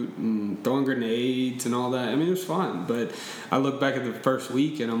shoot, and throwing grenades and all that. I mean, it was fun. But I look back at the first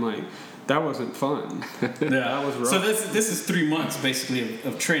week and I'm like, that wasn't fun. That was rough. So this is 3 months basically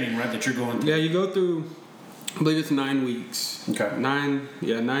of training, right? That you're going through. Yeah, you go through. I believe it's 9 weeks. Okay.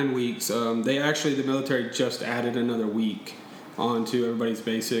 9 weeks. The military just added another week onto everybody's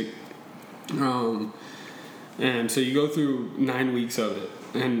basic. And so you go through 9 weeks of it,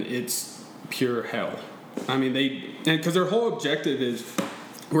 and it's pure hell. I mean, because their whole objective is,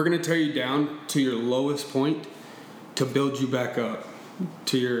 we're going to tear you down to your lowest point to build you back up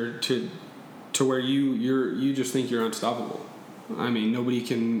to where you just think you're unstoppable. I mean, nobody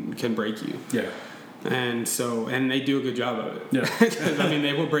can break you. Yeah. And they do a good job of it. Yeah. I mean,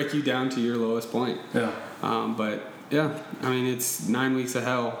 they will break you down to your lowest point. Yeah. But yeah, I mean, it's 9 weeks of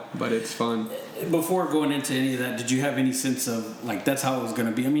hell, but it's fun. Before going into any of that, did you have any sense of, like, that's how it was going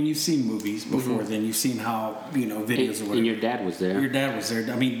to be? I mean, you've seen movies before then. You've seen how, videos or whatever. And your dad was there. Your dad was there.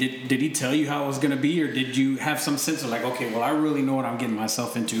 I mean, did he tell you how it was going to be? Or did you have some sense of, like, okay, well, I really know what I'm getting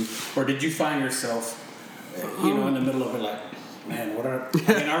myself into? Or did you find yourself, in the middle of it, like, man,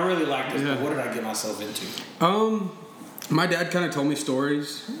 I really like this, but what did I get myself into? My dad kind of told me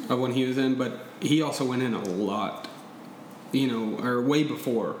stories of when he was in, but he also went in a lot. Or way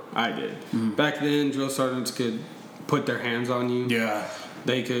before I did. Mm-hmm. Back then, drill sergeants could put their hands on you. Yeah.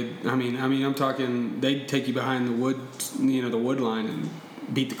 They could. I mean, I'm talking. They'd take you behind the wood, the wood line, and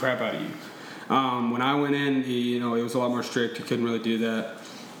beat the crap out of you. When I went in, it was a lot more strict. You couldn't really do that.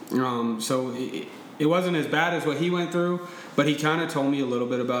 So it wasn't as bad as what he went through, but he kind of told me a little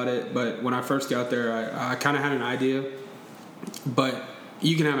bit about it. But when I first got there, I kind of had an idea. But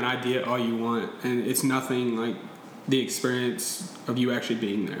you can have an idea all you want, and it's nothing like the experience of you actually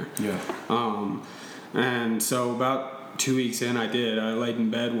being there. Yeah. And so about 2 weeks in, I laid in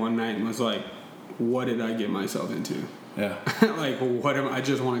bed one night and was like, what did I get myself into? Yeah. Like, I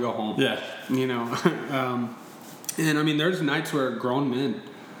just want to go home. Yeah. And I mean, there's nights where grown men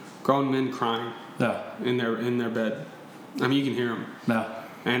crying. Yeah. In their bed. I mean, you can hear them. Yeah.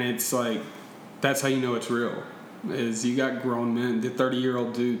 And it's like, that's how you know it's real. Is you got grown men, the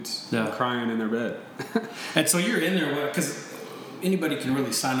 30-year-old dudes crying in their bed. And so you're in there, because anybody can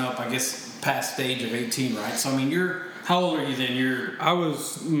really sign up, I guess, past the age of 18, right? So, I mean, how old are you then? I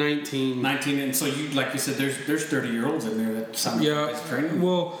was 19. 19, and so like you said, there's 30-year-olds in there that sign up for basic training?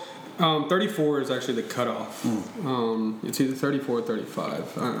 Well, 34 is actually the cutoff. It's either 34 or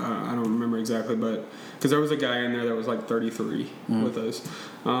 35. I don't remember exactly, but because there was a guy in there that was like 33 with us.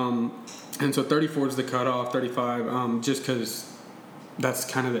 And so 34 is the cutoff, 35, just because that's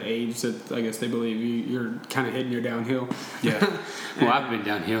kind of the age that I guess they believe you're kind of hitting your downhill. Yeah. Well, I've been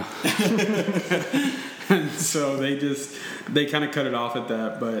downhill. And so they kind of cut it off at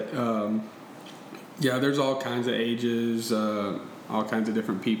that. But there's all kinds of ages, all kinds of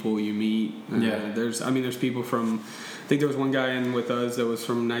different people you meet. There's people from, I think there was one guy in with us that was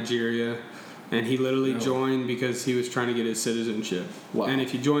from Nigeria. And he literally joined because he was trying to get his citizenship. Wow. And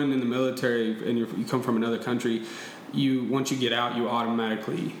if you join in the military and you come from another country, once you get out, you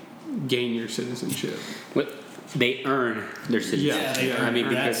automatically gain your citizenship. They earn their citizenship. Yeah, I mean,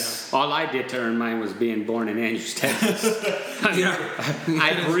 because all I did to earn mine was being born in Andrews, Texas.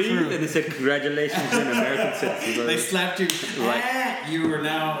 I breathed and they said, congratulations, you're an American citizen. They slapped you. You are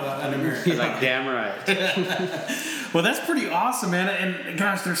now an American. Like, damn right. Well, that's pretty awesome, man. And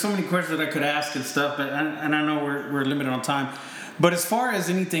gosh, there's so many questions that I could ask and stuff, but and I know we're limited on time. But as far as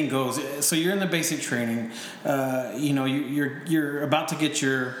anything goes, so you're in the basic training. You're about to get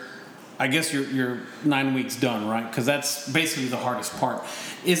your 9 weeks done, right? Because that's basically the hardest part.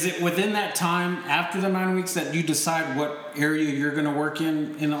 Is it within that time after the 9 weeks that you decide what area you're going to work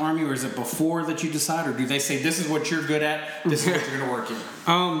in the Army, or is it before that you decide, or do they say this is what you're good at, this is what you're going to work in?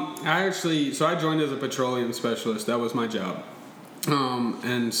 I joined as a petroleum specialist. That was my job,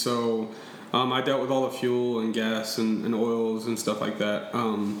 and so I dealt with all the fuel and gas and oils and stuff like that.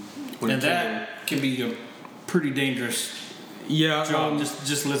 And that can be a pretty dangerous. Yeah. Job.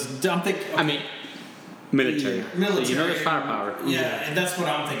 Just listen. I'm thinking. I mean, military. Military. There's firepower. Yeah, and that's what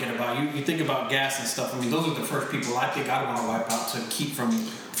I'm thinking about. You think about gas and stuff. I mean, those are the first people I think I'd want to wipe out to keep from.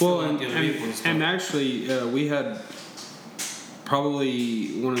 And actually, we had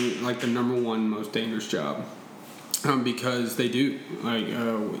probably one of the number one most dangerous job. Because they do,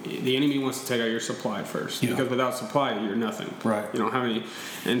 the enemy wants to take out your supply first. Yeah. Because without supply, you're nothing. Right. You don't have any.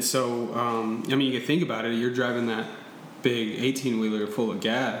 And so, you can think about it. You're driving that big 18-wheeler full of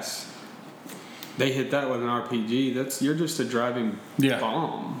gas. They hit that with an RPG. You're just a driving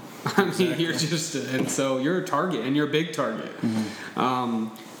bomb. I mean, you're just, and so you're a target, and you're a big target.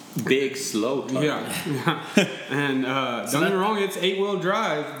 Big, slow target. Yeah. And don't get me wrong, it's 8-wheel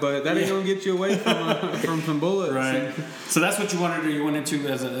drive, but that ain't gonna get you away from some bullets. Right. So that's what you wanted to do. You went into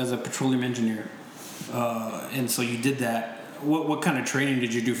as a petroleum engineer, and so you did that. What kind of training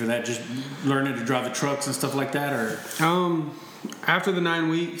did you do for that? Just learning to drive the trucks and stuff like that, or? After the 9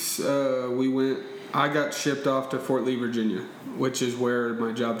 weeks, I got shipped off to Fort Lee, Virginia, which is where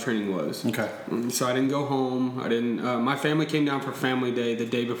my job training was. Okay. So I didn't go home. I didn't. My family came down for family day the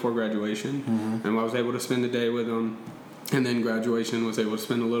day before graduation, and I was able to spend the day with them. And then graduation, was able to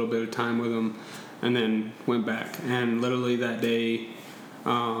spend a little bit of time with them, and then went back. And literally that day,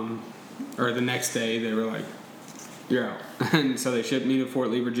 or the next day, they were like, "You're out." And so they shipped me to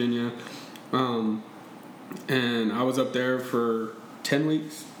Fort Lee, Virginia, and I was up there for 10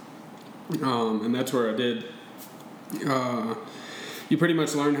 weeks. And that's where I did. You pretty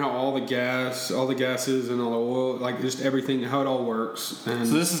much learn how all the gases and all the oil, like just everything, how it all works. And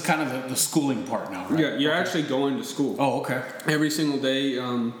so this is kind of the schooling part now, right? Yeah, you're actually going to school. Oh, okay. Every single day.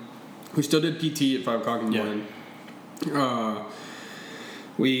 We still did PT at 5 o'clock in the morning.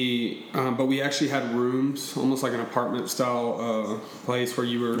 But we actually had rooms, almost like an apartment style place where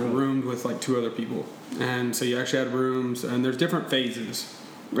you were roomed with like 2 other people, and so you actually had rooms, and there's different phases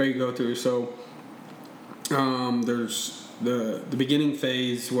where you go through. So there's the beginning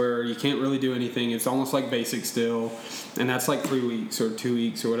phase where you can't really do anything. It's almost like basic still, and that's like 3 weeks or 2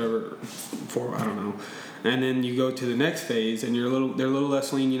 weeks or whatever, 4, I don't know. And then you go to the next phase, and they're a little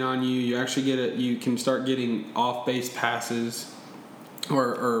less lenient on you. You actually you can start getting off base passes.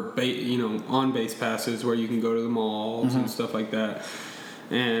 Or on base passes where you can go to the malls and stuff like that,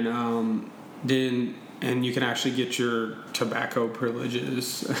 and then you can actually get your tobacco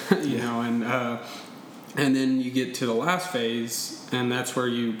privileges, and then you get to the last phase, and that's where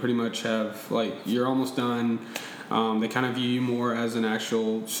you pretty much have like you're almost done. They kind of view you more as an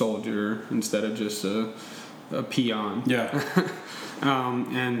actual soldier instead of just a peon. Yeah.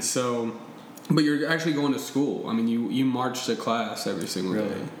 And so. But you're actually going to school. I mean, you march to class every single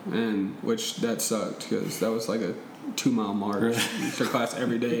day, and which that sucked because that was like a 2-mile march to class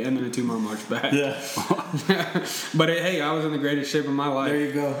every day, and then a 2-mile march back. Yeah. But hey, I was in the greatest shape of my life. There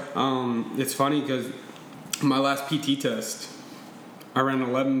you go. It's funny because my last PT test, I ran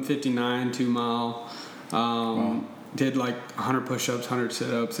 11:59 2-mile. Did like 100 push-ups, 100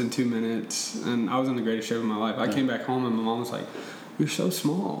 sit-ups in 2 minutes, and I was in the greatest shape of my life. I came back home and my mom was like, "You're so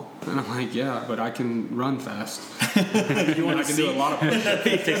small," and I'm like, "Yeah, but I can run fast. I can do a lot of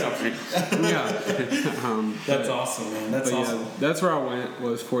push-ups." Yeah. That's awesome, man. That's awesome. Yeah, that's where I went,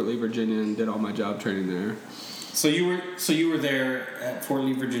 was Fort Lee, Virginia, and did all my job training there. So you were there at Fort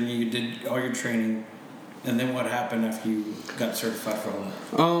Lee, Virginia. You did all your training, and then what happened after you got certified for all that?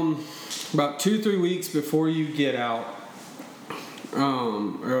 About 2-3 weeks before you get out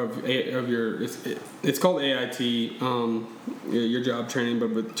of your, it's called AIT, your job training,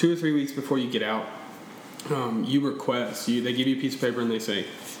 but 2 or 3 weeks before you get out, you request, they give you a piece of paper and they say,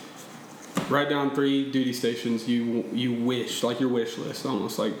 write down 3 duty stations you wish, like your wish list,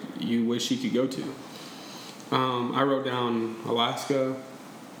 almost like you wish you could go to. I wrote down Alaska,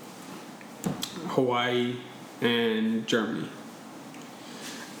 Hawaii, and Germany.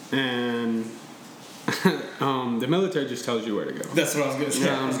 And the military just tells you where to go. That's what I was going to say.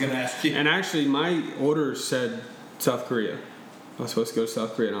 I was going to ask you. And actually, my orders said South Korea. I was supposed to go to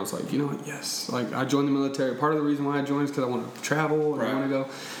South Korea, and I was like, you know what? Yes. Like, I joined the military. Part of the reason why I joined is because I want to travel and I want to go.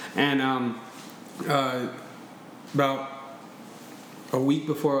 And about a week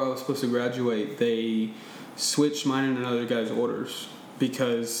before I was supposed to graduate, they switched mine and another guy's orders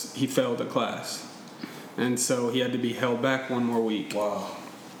because he failed a class, and so he had to be held back 1 more week. Wow.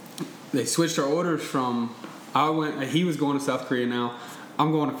 They switched our orders from he was going to South Korea now.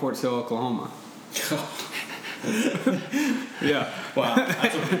 I'm going to Fort Sill, Oklahoma. Yeah. Wow.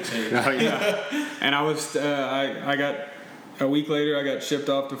 That's a big change. Yeah. And I was I got a week later I got shipped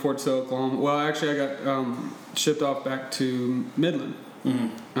off to Fort Sill, Oklahoma. Well, actually I got shipped off back to Midland.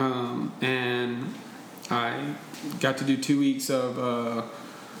 And I got to do 2 weeks of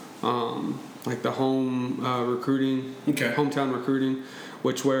like the home recruiting, hometown recruiting,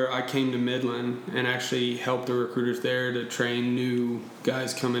 where I came to Midland and actually helped the recruiters there to train new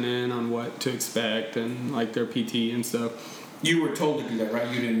guys coming in on what to expect and like their PT and stuff. You were told to do that, right?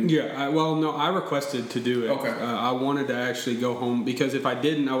 You didn't. Yeah. I requested to do it. Okay. I wanted to actually go home because if I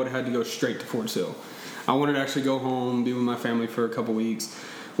didn't, I would have had to go straight to Fort Sill. I wanted to actually go home, be with my family for a couple weeks.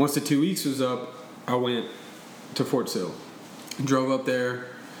 Once the 2 weeks was up, I went to Fort Sill, drove up there,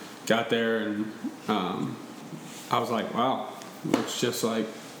 got there, and I was like, wow, looks just like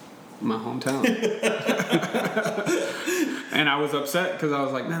my hometown. And I was upset because I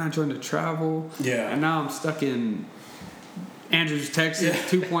was like, man, I joined a travel. Yeah. And now I'm stuck in Andrews, Texas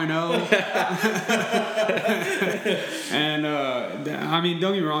 2.0. And I mean,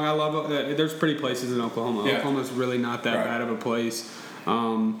 don't get me wrong, I love there's pretty places in Oklahoma. Yeah. Oklahoma's really not that bad of a place.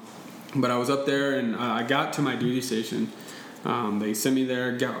 But I was up there and I got to my duty station. They sent me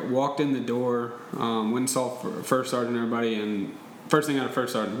there, walked in the door, went and saw First Sergeant and everybody, and first thing out of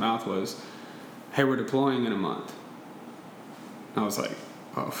First Sergeant's mouth was, hey, we're deploying in a month. I was like,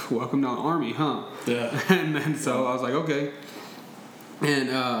 oh, welcome to the Army, huh? Yeah. And then so I was like, okay. And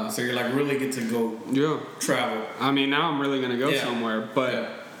So you're like really get to go travel. I mean, now I'm really going to go somewhere, but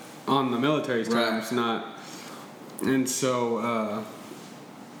on the military terms, not. And so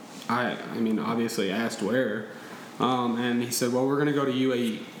I mean, obviously asked where. And he said, well, we're going to go to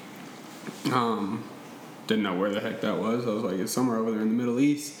UAE. Didn't know where the heck that was. I was like, it's somewhere over there in the Middle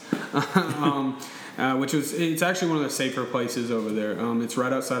East. It's actually one of the safer places over there. It's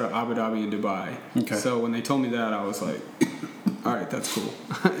right outside of Abu Dhabi and Dubai. Okay. So when they told me that, I was like, all right, that's cool.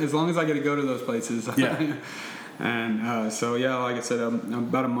 As long as I get to go to those places. Yeah. And so, yeah, like I said,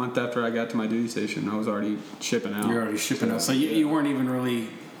 about a month after I got to my duty station, I was already shipping out. You're already shipping out. So you weren't even really,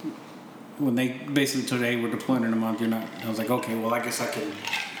 when they basically told you, hey, we're deploying in a month, you're not, I was like, okay, well, I guess I can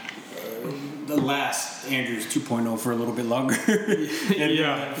last Andrews 2.0 for a little bit longer. And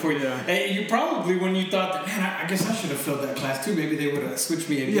you probably, when you thought that, man, I guess I should have filled that class too, maybe they would have switched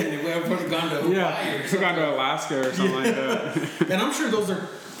me again. They would have gone to Hawaii or something. Gone to Alaska or something like that. And I'm sure those are,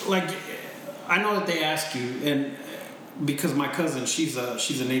 like, I know that they ask you, and because my cousin, she's a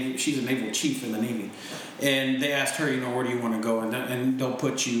naval chief in the Navy, and they asked her, where do you want to go, and they'll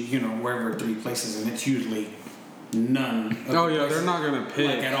put you, wherever 3 places, and it's usually none. They're not gonna pick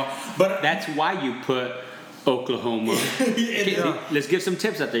like at all. But That's why you put Oklahoma. Let's give some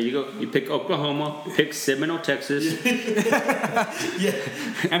tips out there. You pick Oklahoma, pick Seminole, Texas.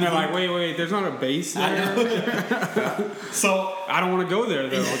 And they're like, wait, there's not a base there. So I don't want to go there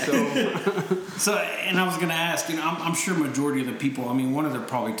though. So, and I was gonna ask, I'm sure majority of the people, I mean, one of their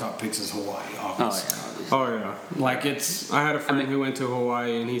probably top picks is Hawaii, obviously. Oh yeah. Like it's. I had a friend who went to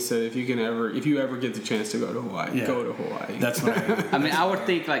Hawaii, and he said, if you ever get the chance to go to Hawaii, go to Hawaii. That's what I mean, I would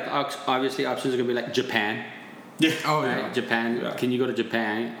think like obviously options are gonna be like Japan. Yeah. Oh Right? yeah. Japan. Yeah. Can you go to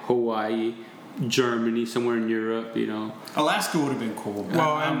Japan, Hawaii, Germany, somewhere in Europe? Alaska would have been cool.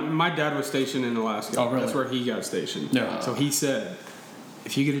 Well, and my dad was stationed in Alaska. Oh, really? That's where he got stationed. Yeah. So he said,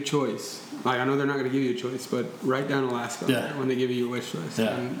 if you get a choice, like I know they're not going to give you a choice, but write down Alaska when they give you your wish list.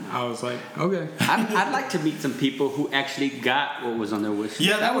 Yeah. And I was like, okay. I'd like to meet some people who actually got what was on their wish list.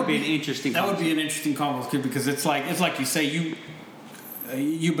 Yeah, that would be an interesting. That would be an interesting convo because it's like you say you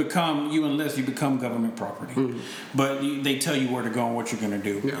enlist, you become government property, but they tell you where to go and what you're going to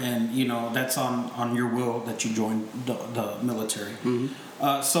do, and that's on your will that you join the military.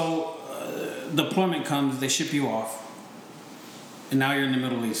 So deployment comes, they ship you off, and now you're in the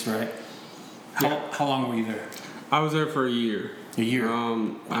Middle East, right? How long were you there? I was there for a year. A year.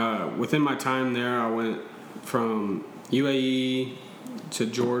 Within my time there, I went from UAE to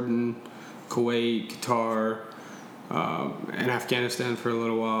Jordan, Kuwait, Qatar, and Afghanistan for a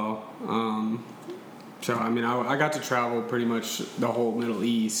little while. So I mean, I got to travel pretty much the whole Middle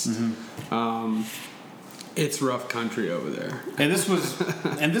East. It's rough country over there. And this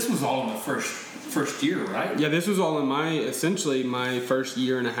was all in the first year, right? Yeah, this was all in essentially my first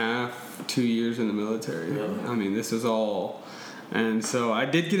year and a half, 2 years in the military. Really? I mean, this is all, and so I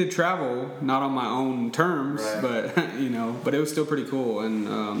did get to travel, not on my own terms, but but it was still pretty cool.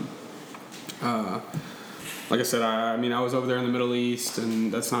 And like I said, I mean, I was over there in the Middle East,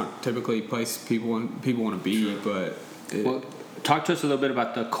 and that's not typically a place people want to be, but. Talk to us a little bit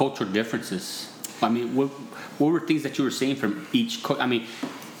about the cultural differences. I mean, what were things that you were seeing from each? I mean,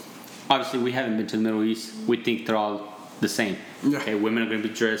 obviously we haven't been to the Middle East. We think they're all the same. Yeah. Okay, women are going to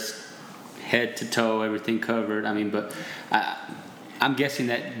be dressed head to toe, everything covered. I mean, but I'm guessing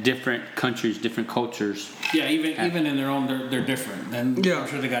that different countries, different cultures. Yeah, even in their own, they're different, and Yeah. I'm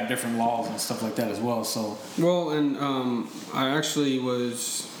sure they got different laws and stuff like that as well. So Well, and I was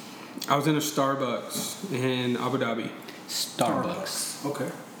in a Starbucks in Abu Dhabi. Starbucks. Okay.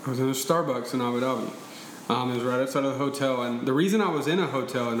 I was in a Starbucks in Abu Dhabi. It was right outside of the hotel, and the reason I was in a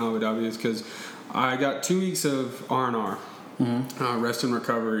hotel in Abu Dhabi is because I got 2 weeks of R&R, rest and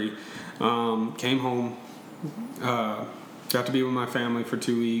recovery. Came home, got to be with my family for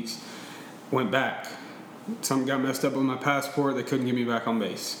 2 weeks. Went back. Something got messed up with my passport. They couldn't get me back on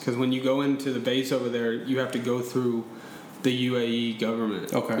base because when you go into the base over there, you have to go through the UAE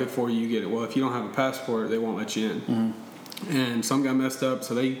government before you get it. Well, if you don't have a passport, they won't let you in. and some got messed up,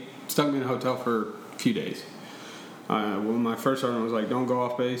 so they stuck me in a hotel for a few days. When my first sergeant was like, "Don't go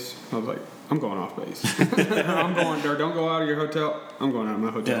off base," I was like, "I'm going off base. I'm going there. Don't go out of your hotel. I'm going out of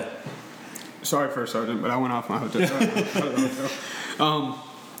my hotel." Yeah. Sorry, first sergeant, but I went off my hotel.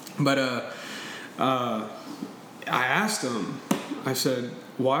 I asked him. I said,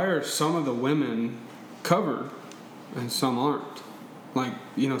 "Why are some of the women covered and some aren't? Like,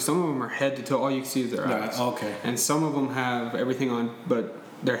 some of them are head to toe. All you can see is their eyes. Okay. And some of them have everything on, but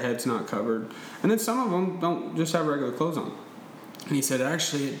their head's not covered. And then some of them don't just have regular clothes on." And he said,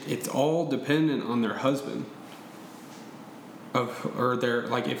 actually, it's all dependent on their husband.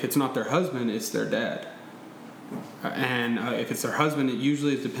 If it's not their husband, it's their dad. And if it's their husband, it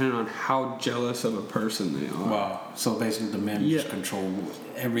usually is dependent on how jealous of a person they are. Wow. So basically the men just control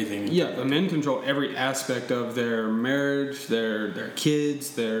everything. Yeah, the men control every aspect of their marriage, their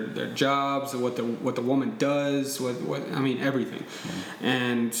kids, their jobs, what the woman does, everything. Mm-hmm.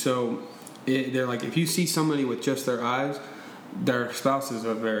 And so they're like, if you see somebody with just their eyes, their spouse is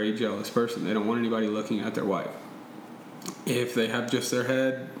a very jealous person. They don't want anybody looking at their wife. If they have just their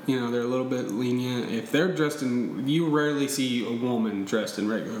head, they're a little bit lenient. If they're dressed you rarely see a woman dressed in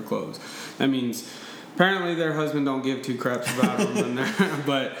regular clothes. That means apparently their husband don't give two craps about them.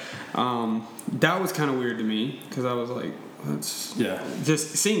 But that was kind of weird to me because I was like, that's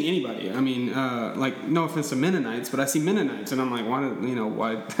just seeing anybody. I mean, no offense to Mennonites, but I see Mennonites and I'm like, why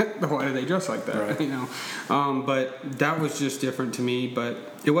do they dress like that? Right. But that was just different to me. But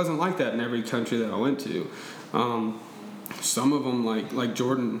it wasn't like that in every country that I went to. Some of them, like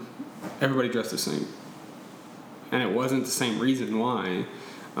Jordan, everybody dressed the same, and it wasn't the same reason why.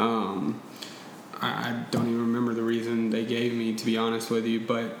 I don't even remember the reason they gave me, to be honest with you,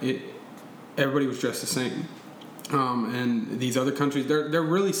 but everybody was dressed the same. And these other countries, they're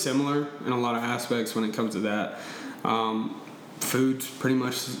really similar in a lot of aspects when it comes to that. Food's pretty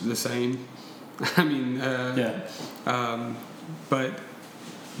much the same. I mean, but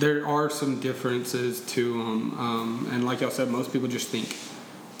there are some differences to them, and like y'all said, most people just think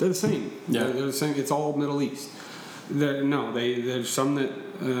they're the same. Yeah, they're the same. It's all Middle East. There's some that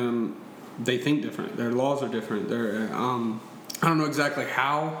they think different. Their laws are different. I don't know exactly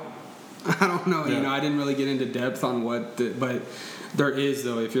how. I don't know. I didn't really get into depth on but there is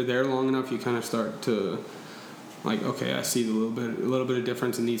though. If you're there long enough, you kind of start to like, okay, I see a little bit of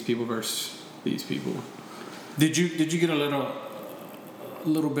difference in these people versus these people. Did you get a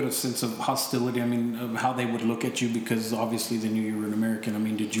little bit of sense of hostility? I mean, of how they would look at you because obviously they knew you were an American. I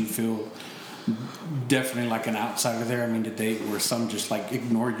mean, did you feel definitely like an outsider there? I mean, were some just like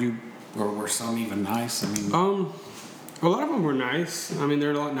ignored you, or were some even nice? I mean, a lot of them were nice. I mean,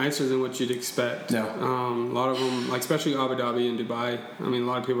 they're a lot nicer than what you'd expect. Yeah. A lot of them, like especially Abu Dhabi and Dubai. I mean, a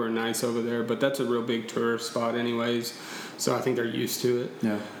lot of people are nice over there, but that's a real big tourist spot, anyways. So I think they're used to it.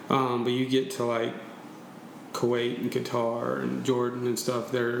 Yeah. But you get to like Kuwait and Qatar and Jordan and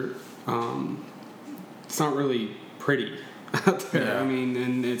stuff, it's not really pretty out there. Yeah. I mean,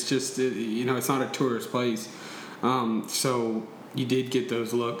 and it's just, it's not a tourist place. So you did get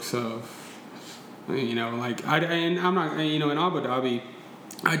those looks of, I'm not, in Abu Dhabi,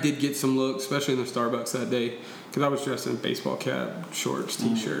 I did get some looks, especially in the Starbucks that day, because I was dressed in a baseball cap, shorts,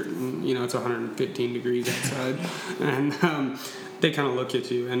 t-shirt, and, it's 115 degrees outside. And they kind of look at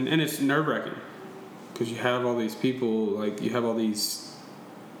you, and it's nerve-wracking. Because you have all these people, you have all these,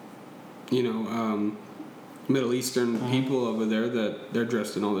 Middle Eastern people over there that they're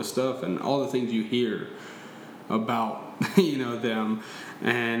dressed in all this stuff, and all the things you hear about, them,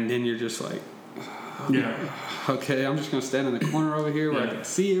 and then you're just like, okay, I'm just gonna stand in the corner over here where I can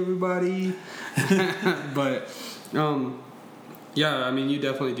see everybody. But, I mean, you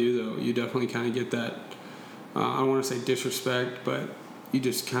definitely do though. You definitely kind of get that. I don't want to say disrespect, but you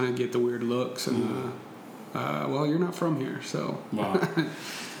just kind of get the weird looks and well, you're not from here, so. Wow.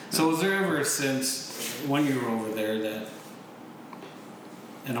 So was there ever a sense when you were over there that,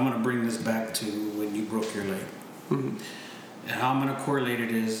 and I'm going to bring this back to when you broke your leg, and how I'm going to correlate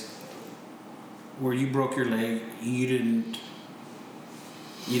it is where you broke your leg, you didn't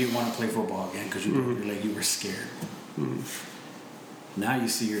want to play football again because you broke your leg, you were scared. Now you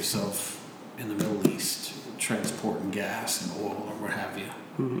see yourself in the Middle East transporting gas and oil or what have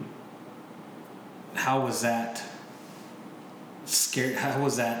you. How was that scared? How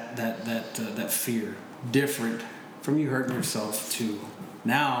was that fear different from you hurting yourself to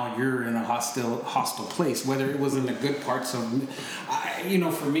now you're in a hostile place? Whether it was in the good parts of,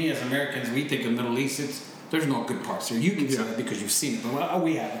 for me as Americans, we think of Middle East. There's no good parts there. You can see that because you've seen it, but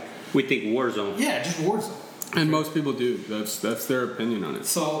we haven't. We think war zone. Yeah, just war zone. And most people do. That's their opinion on it.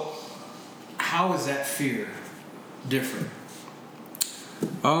 So, how is that fear different?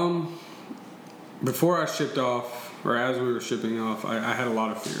 Before I shipped off, or as we were shipping off, I had a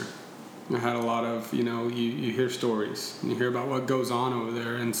lot of fear. I had a lot of, you hear stories, you hear about what goes on over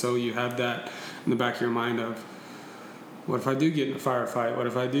there, and so you have that in the back of your mind of, what if I do get in a firefight? What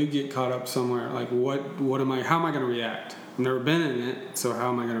if I do get caught up somewhere? Like, how am I going to react? I've never been in it, so how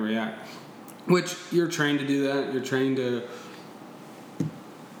am I going to react? Which, you're trained to do that. You're trained to,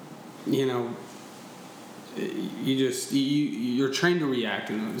 you're trained to react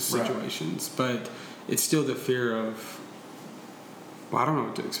in those situations. Right. But it's still the fear of, I don't know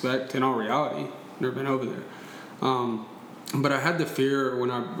what to expect. In all reality, never been over there. But I had the fear when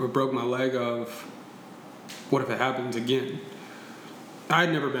I broke my leg of, what if it happens again? I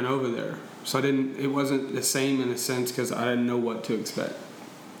had never been over there, so it wasn't the same in a sense because I didn't know what to expect.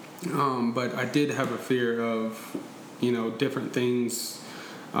 But I did have a fear of, different things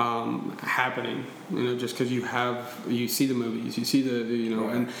happening, just because you see the movies, you see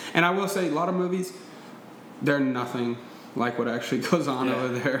right. and I will say a lot of movies, they're nothing like what actually goes on over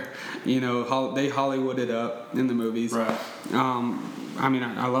there. They Hollywood it up in the movies. Right.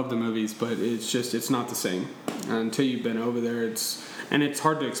 I love the movies, but it's not the same until you've been over there. It's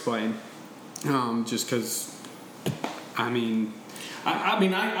hard to explain, just because,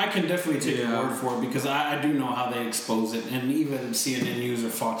 I can definitely take your word for it because I do know how they expose it, and even CNN News or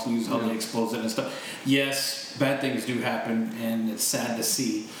Fox News, how they expose it and stuff. Yes, bad things do happen, and it's sad to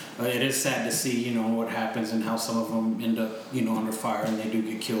see. It is sad to see, what happens and how some of them end up, under fire and they do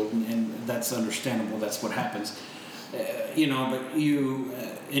get killed, and that's understandable. That's what happens. But you,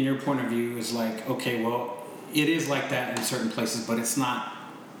 in your point of view, is like, okay, well, it is like that in certain places, but it's not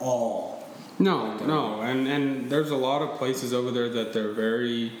all. No, and there's a lot of places over there that they're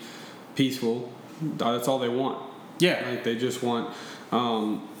very peaceful. That's all they want. Yeah. Like, they just want, they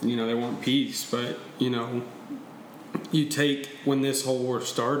want peace. But, you take, when this whole war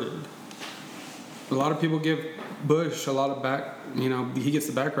started, a lot of people give Bush a lot of back, he gets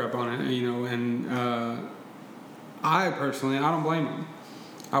the back rap on it, and I personally, I don't blame him.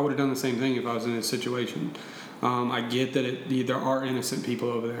 I would have done the same thing if I was in his situation. I get that there are innocent people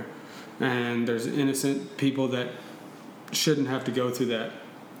over there. And there's innocent people that shouldn't have to go through that.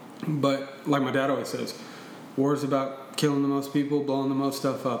 But like my dad always says, war is about killing the most people, blowing the most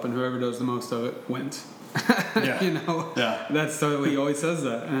stuff up, and whoever does the most of it wins. Yeah. Yeah. That's the way he always says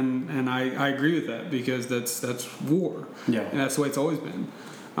that, and I agree with that because that's war. Yeah. And that's the way it's always been.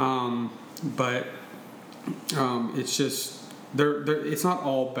 But it's just it's not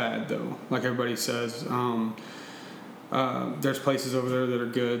all bad though, like everybody says. There's places over there that are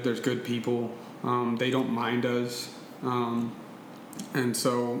good. There's good people. They don't mind us. And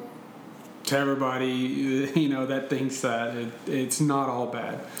so to everybody, that thinks that it's not all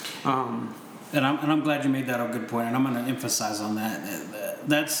bad. And I'm glad you made that a good point, and I'm going to emphasize on that.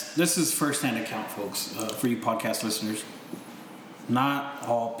 This is firsthand account, folks, for you podcast listeners. Not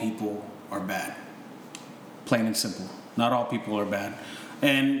all people are bad. Plain and simple. Not all people are bad.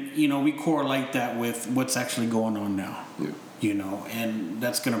 And, we correlate that with what's actually going on now, and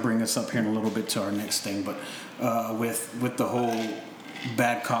that's going to bring us up here in a little bit to our next thing. But with the whole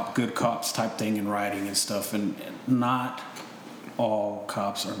bad cop, good cops type thing in writing and stuff, and not all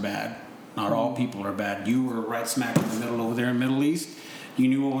cops are bad. Not all people are bad. You were right smack in the middle over there in the Middle East. You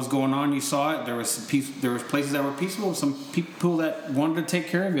knew what was going on. You saw it. There was places that were peaceful. Some people that wanted to take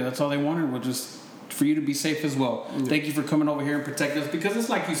care of you. That's all they wanted was just for you to be safe as well. Mm-hmm. Thank you for coming over here and protecting us, because it's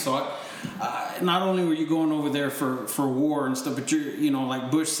like you saw it. Not only were you going over there for war and stuff, but like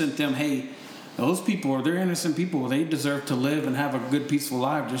Bush sent them, hey, those people they're innocent people. They deserve to live and have a good, peaceful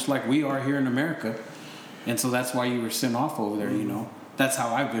life, just like we are here in America. And so that's why you were sent off over there, That's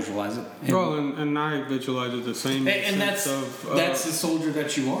how I visualize it. And I visualize it the same. And that's the soldier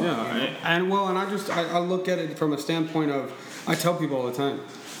that you are. Yeah, and I look at it from a standpoint of, I tell people all the time,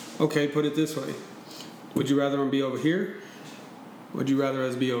 okay, put it this way. Would you rather them be over here? Would you rather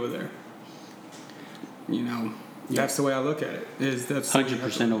us be over there? That's the way I look at it. That's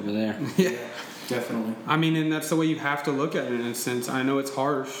 100% over there. Yeah, definitely. And that's the way you have to look at it in a sense. I know it's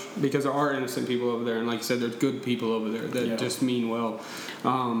harsh because there are innocent people over there, and like you said, there's good people over there that just mean well.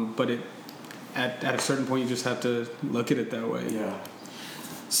 But at a certain point, you just have to look at it that way. Yeah.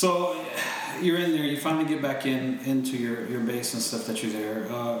 So you're in there. You finally get back into your base and stuff that you're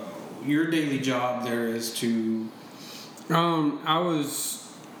there. Your daily job there is to... I was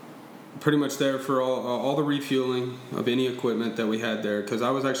pretty much there for all the refueling of any equipment that we had there, because I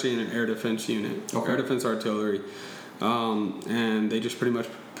was actually in an air defense unit, air defense artillery, and they just pretty much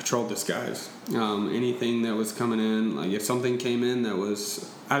patrolled the skies. Anything that was coming in, like if something came in that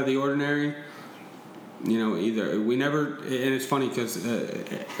was out of the ordinary, either we never, and it's funny because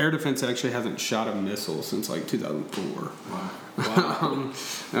air defense actually hasn't shot a missile since like 2004. Wow.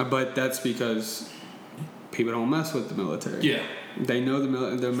 But that's because people don't mess with the military. Yeah. They know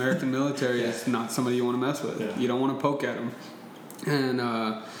the American military is not somebody you want to mess with. Yeah. You don't want to poke at them. And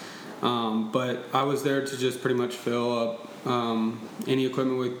but I was there to just pretty much fill up any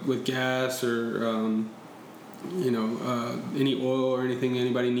equipment with gas or any oil or anything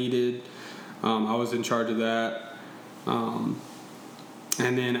anybody needed. I was in charge of that. And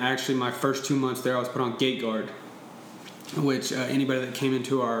then actually my first 2 months there, I was put on gate guard, which anybody that came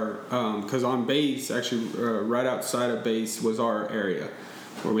into our, because on base, actually right outside of base was our area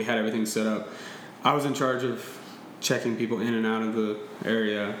where we had everything set up. I was in charge of checking people in and out of the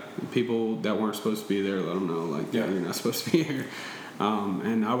area. People that weren't supposed to be there, let them know, like, you're not supposed to be here.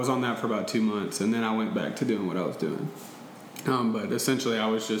 And I was on that for about 2 months, and then I went back to doing what I was doing. But essentially, I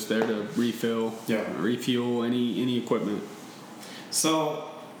was just there to refuel any equipment. So,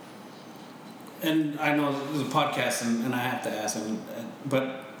 and I know this is a podcast, and I have to ask,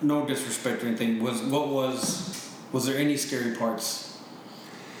 but no disrespect or anything. Was there any scary parts?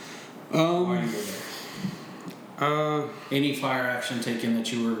 While you were there? Any fire action taken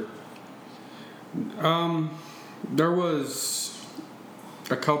that you were? There was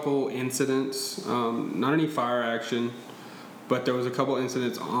a couple incidents. Not any fire action. But there was a couple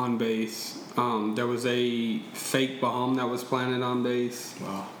incidents on base. There was a fake bomb that was planted on base.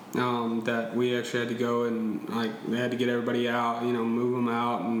 Wow. That we actually had to go and they had to get everybody out, move them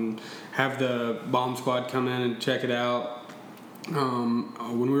out and have the bomb squad come in and check it out.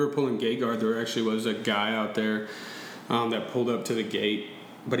 When we were pulling gate guard, there actually was a guy out there that pulled up to the gate,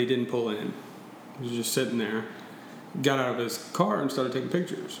 but he didn't pull in. He was just sitting there. Got out of his car and started taking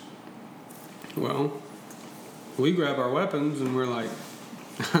pictures. Well, we grab our weapons and we're like,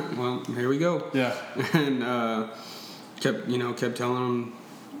 well, here we go. Yeah. And kept telling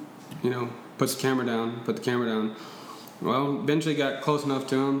him, put the camera down. Well, eventually got close enough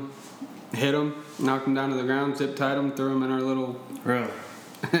to him, hit him, knocked him down to the ground, zip tied him, threw him in our little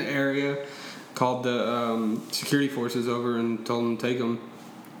area, called the security forces over and told them to take him.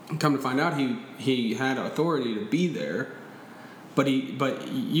 Come to find out, he had authority to be there. But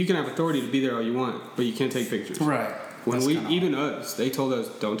you can have authority to be there all you want, but you can't take pictures. Right. They told us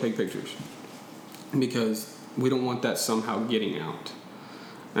don't take pictures because we don't want that somehow getting out.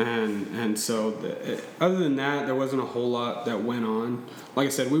 And so other than that, there wasn't a whole lot that went on. Like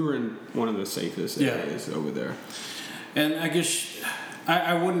I said, we were in one of the safest areas over there. And I guess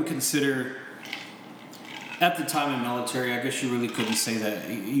I wouldn't consider at the time in military. I guess you really couldn't say that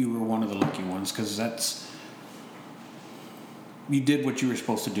you were one of the lucky ones because you did what you were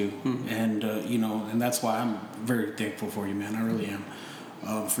supposed to do, and and that's why I'm very thankful for you, man. I really am,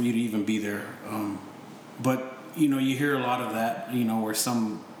 for you to even be there. But you hear a lot of that, where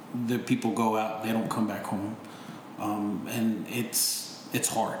the people go out, they don't come back home, and it's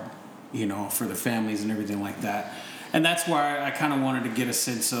hard, for the families and everything like that. And that's why I kind of wanted to get a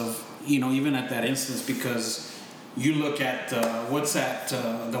sense of, even at that instance, because you look at what's that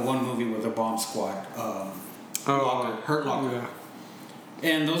the one movie with the bomb squad. Hurt Locker. Yeah.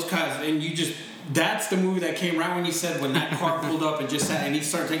 And those guys, and that's the movie that came right when you said when that car pulled up and just sat, and he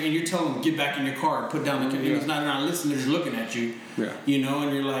started taking, and you're telling him, get back in your car, put down the car. He's not listening, he's looking at you. Yeah.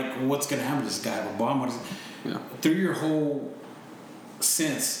 And you're like, well, what's going to happen to this guy? A bomb? What is it? Yeah. Through your whole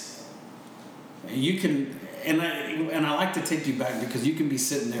sense, you can, and I like to take you back because you can be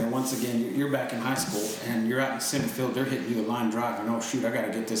sitting there, once again, you're back in high school, and you're out in center field, they're hitting you a line drive, and oh shoot, I got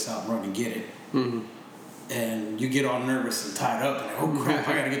to get this out and run and get it. Mm-hmm. And you get all nervous and tied up, and oh crap,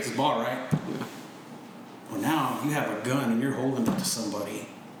 I gotta get this ball right. Yeah. Well, now you have a gun and you're holding it to somebody,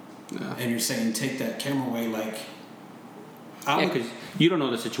 and you're saying, take that camera away, because you don't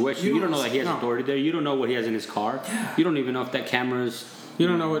know the situation. You don't know that he has authority there. You don't know what he has in his car. Yeah. You don't even know if that camera's... You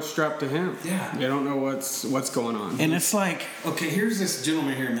don't know what's strapped to him. Yeah. You don't know what's going on. And it's like, okay, here's this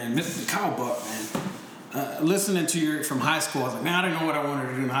gentleman here, man, Mr. Kyle Buck, man. Listening to you from high school, I was like, man, I didn't know what I wanted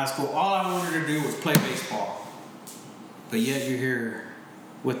to do in high school. All I wanted to do was play baseball. But yet you're here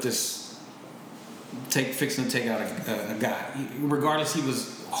with this, fixing to take out a guy. Regardless, he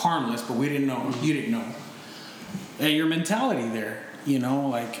was harmless, but we didn't know. You didn't know. And your mentality there,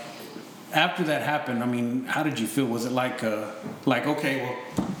 after that happened, I mean, how did you feel? Was it like okay,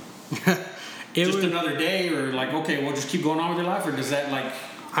 well, just another day, or like, okay, well, just keep going on with your life, or does that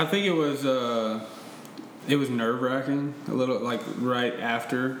I think it was nerve-wracking a little, right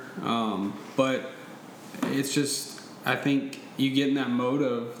after, but it's just, I think you get in that mode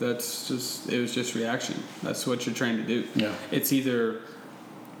of it was just reaction. That's what you're trying to do. Yeah. It's either,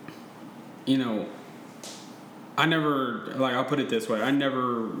 I never, like, I'll put it this way. I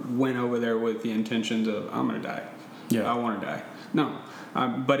never went over there with the intentions of, I'm going to die. Yeah. I want to die. No.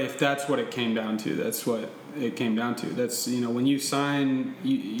 But if that's what it came down to, that's what it came down to. That's, when you sign,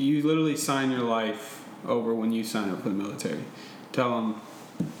 you literally sign your life over when you sign up for the military. Tell them,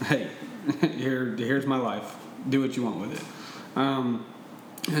 hey, here's my life. Do what you want with it.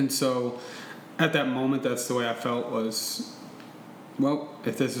 And so at that moment, that's the way I felt was, well,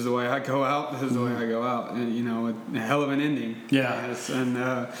 if this is the way I go out, this is the way I go out. And, a hell of an ending. Yeah. Yes. And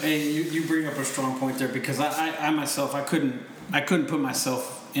you bring up a strong point there, because I myself, I couldn't put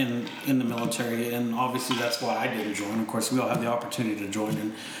myself in the military, and obviously that's why I didn't join. Of course, we all have the opportunity to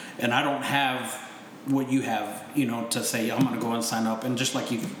join, and I don't have what you have, to say I'm going to go and sign up. And just like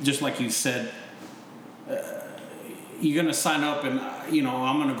you said, you're going to sign up, and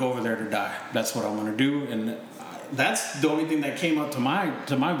I'm going to go over there to die. That's what I want to do, and that's the only thing that came up to my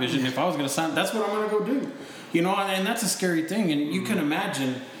vision. If I was going to sign, that's what I'm going to go do. And that's a scary thing. And you can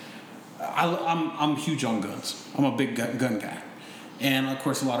imagine, I'm huge on guns. I'm a big gun guy. And of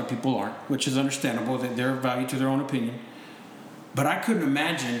course, a lot of people aren't, which is understandable. That they're valued to their own opinion. But I couldn't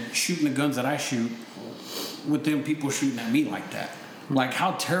imagine shooting the guns that I shoot with them people shooting at me like that. Like,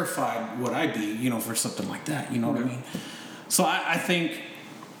 how terrified would I be, for something like that? You know what I mean? So I think,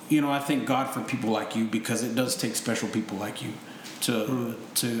 I thank God for people like you, because it does take special people like you to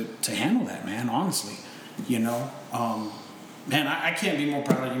handle that, man. Honestly, man, I can't be more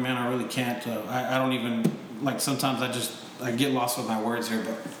proud of you, man. I really can't. I don't even, like, sometimes I get lost with my words here,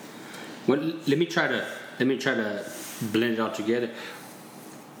 but. Well, let me try to blend it all together.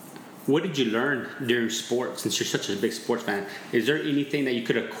 What did you learn during sports, since you're such a big sports fan? Is there anything that you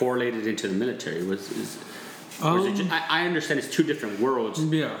could have correlated into the military? Or is it just, I understand it's two different worlds.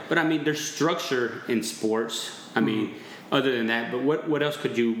 Yeah. But I mean, there's structure in sports. I mean, other than that, but what else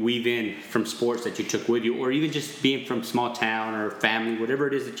could you weave in from sports that you took with you, or even just being from small town or family, whatever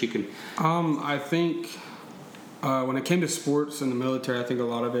it is that you can? I think when it came to sports and the military, I think a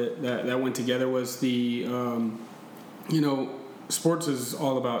lot of it that went together was the, sports is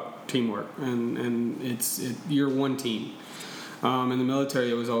all about teamwork, and you're one team. In the military,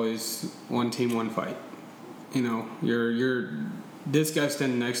 it was always one team, one fight. You're this guy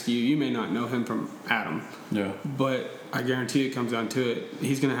standing next to you. You may not know him from Adam. Yeah. But I guarantee it comes down to it.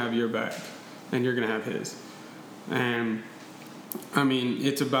 He's gonna have your back, and you're gonna have his. And I mean,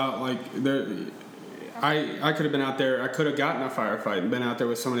 it's about like I could have been out there. I could have gotten a firefight and been out there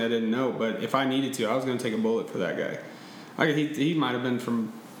with somebody I didn't know. But if I needed to, I was gonna take a bullet for that guy. He might have been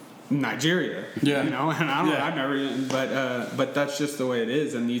from Nigeria, and I've never, but that's just the way it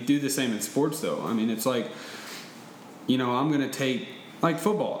is. And you do the same in sports, though. I mean, it's like, I'm gonna take, like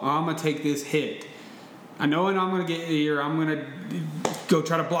football. I'm gonna take this hit. I know, and I'm gonna get here. I'm gonna go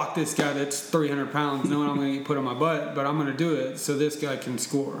try to block this guy that's 300 pounds, knowing I'm gonna get put on my butt, but I'm gonna do it so this guy can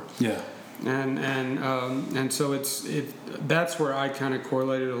score. Yeah. And so that's where I kind of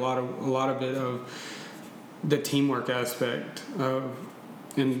correlated a lot of it of the teamwork aspect of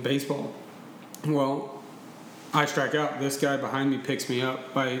in baseball. Well, I strike out. This guy behind me picks me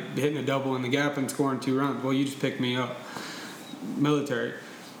up by hitting a double in the gap and scoring 2 runs. Well, you just picked me up. Military.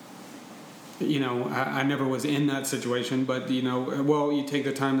 I never was in that situation, but you take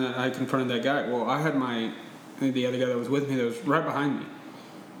the time that I confronted that guy. Well, I had the other guy that was with me that was right behind me,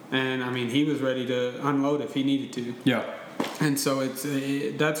 and I mean, he was ready to unload if he needed to. Yeah. And so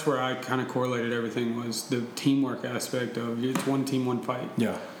that's where I kind of correlated everything, was the teamwork aspect of it's one team, one fight.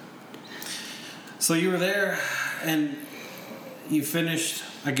 Yeah. So you were there, and you finished.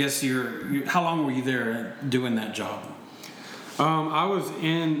 I guess how long were you there doing that job? I was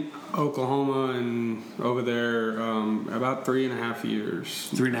in Oklahoma and over there about 3.5 years.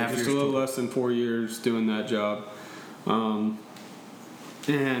 3.5 years. Just a little less than 4 years doing that job. And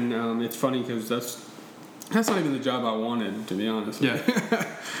it's funny because that's not even the job I wanted, to be honest. Yeah.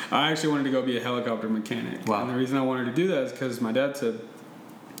 I actually wanted to go be a helicopter mechanic. Wow. And the reason I wanted to do that is because my dad said,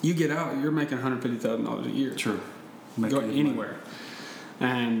 you get out, you're making $150,000 a year. True. Go anywhere.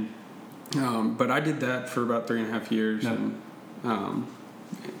 And but I did that for about 3.5 years, and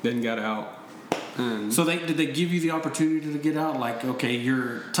then got out. And so did they give you the opportunity to get out? Like, okay,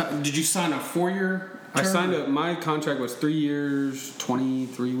 did you sign a 4-year term? I signed up. My contract was 3 years,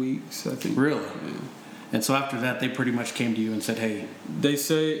 23 weeks, I think. Really? Yeah. And so after that, they pretty much came to you and said, "Hey." They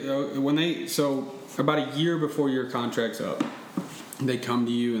say so about a year before your contract's up, they come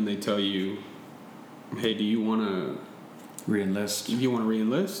to you and they tell you, "Hey, do you want to re-enlist? Do you want to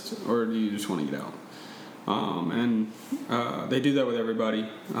re-enlist, or do you just want to get out?" And they do that with everybody.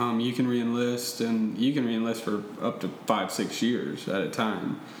 You can re-enlist, and you can re-enlist for up to 5-6 years at a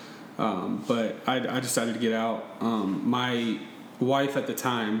time. But I decided to get out. My wife at the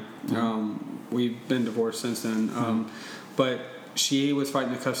time, we've been divorced since then, but she was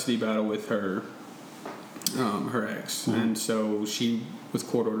fighting a custody battle with her ex, and so she was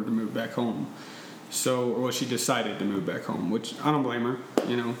court ordered to move back home. She decided to move back home, which I don't blame her,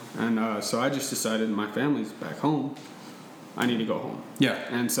 And so I just decided my family's back home. I need to go home. Yeah.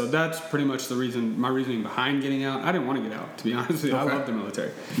 And so that's pretty much my reasoning behind getting out. I didn't want to get out, to be honest with you. Okay. I love the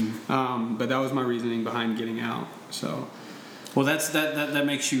military. But that was my reasoning behind getting out. So. Well, that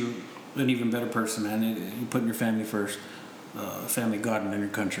makes you an even better person, man. You putting your family first, family, God, and then your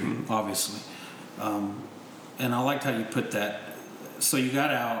country, obviously. And I liked how you put that. So you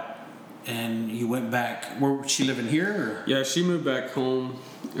got out and you went back. Where she living here? Or? Yeah, she moved back home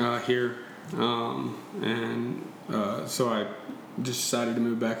here, so I just decided to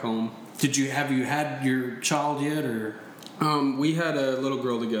move back home. Have you had your child yet, or? We had a little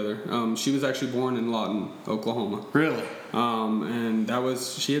girl together. She was actually born in Lawton, Oklahoma. Really? And that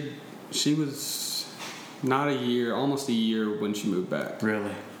was she was not almost a year when she moved back.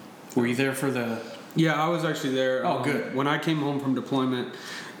 Really? Were you there for the? Yeah, I was actually there. Oh, good. When I came home from deployment,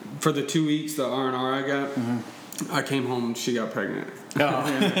 for the 2 weeks the R&R I got, I came home and she got pregnant. Oh.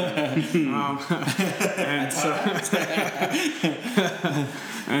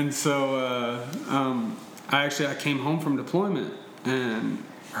 I came home from deployment and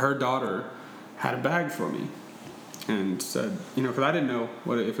her daughter had a bag for me and said, because I didn't know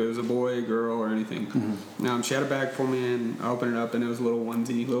if it was a boy, a girl, or anything. She had a bag for me and I opened it up and it was a little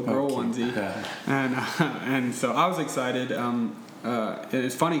girl onesie. And so I was excited.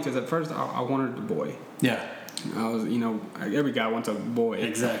 It's funny because at first I wanted a boy. Yeah. I was, every guy wants a boy.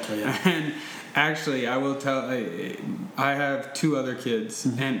 Exactly. Yeah. And actually, I will tell. I have 2 other kids,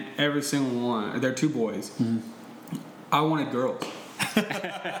 and every single one, they're 2 boys. I wanted girls.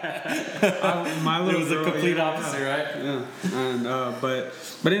 My little it was girl, the complete opposite, right? Yeah. And but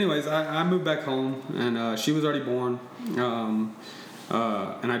anyways, I moved back home, and she was already born. And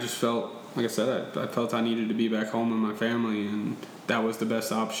I just felt, like I said, I felt I needed to be back home with my family, and that was the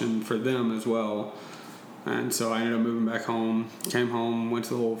best option for them as well. And so I ended up moving back home, came home, went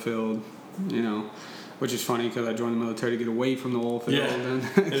to the oil field, which is funny because I joined the military to get away from the oil field and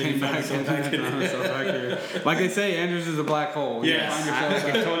came back and found myself back here. Like they say, Andrews is a black hole. Yes,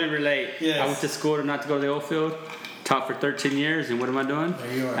 I can totally relate. Yes. I went to school not to go to the oil field, taught for 13 years, and what am I doing?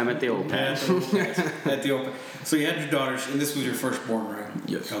 There you are. I'm at the oil pad. At the open. So you had your daughters, and this was your firstborn, right?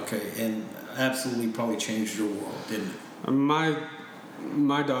 Yes. Okay, and absolutely probably changed your world, didn't it?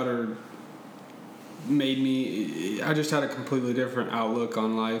 My daughter made me. I just had a completely different outlook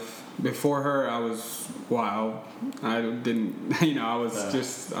on life. Before her, I was wild. I didn't, I was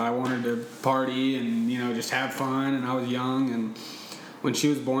just. I wanted to party and just have fun, and I was young. And when she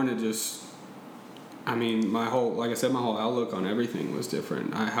was born, it just. My whole, like I said, my whole outlook on everything was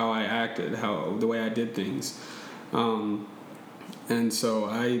different. How I acted, the way I did things. And so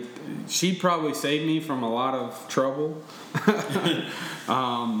she probably saved me from a lot of trouble.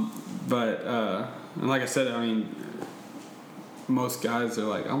 And like I said, most guys are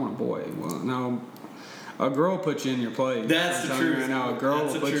like, I want a boy. Well, no, a girl will put you in your place. That's the truth. Right now, a girl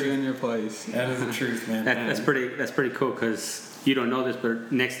will put you in your place. That is the truth, man. That's pretty cool because you don't know this,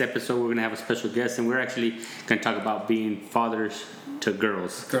 but next episode we're gonna have a special guest, and we're actually gonna talk about being fathers to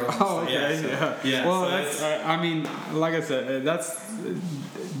girls. Girls. Oh, okay. Yeah. Well, so that's. Like I said, that's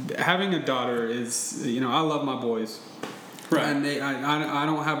having a daughter is. I love my boys. Right. And I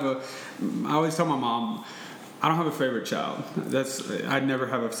don't have a. I always tell my mom, I don't have a favorite child. I'd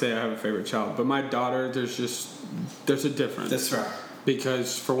never say I have a favorite child. But my daughter, there's a difference. That's right.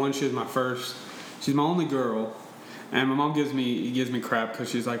 Because for one, she was my first. She's my only girl, and my mom gives me crap because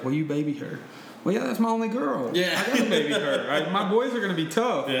she's like, well, you baby her. Well, yeah, that's my only girl. Yeah. I gotta baby her. Right? My boys are gonna be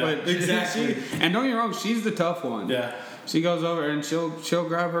tough. Yeah, but exactly. And don't get me wrong, she's the tough one. Yeah. She goes over and she'll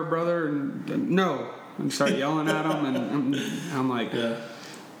grab her brother and no, and start yelling at him, and I'm like, Yeah.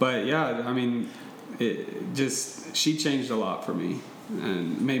 But yeah, she changed a lot for me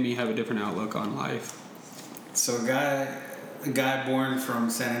and made me have a different outlook on life. So a guy born from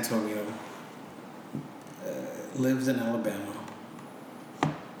San Antonio, lives in Alabama,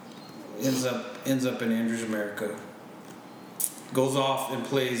 ends up in Andrews, America, goes off and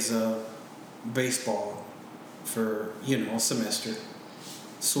plays baseball for a semester,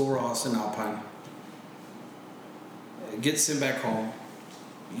 Sul Ross and Alpine, gets him back home.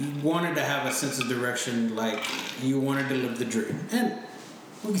 You wanted to have a sense of direction, like you wanted to live the dream, and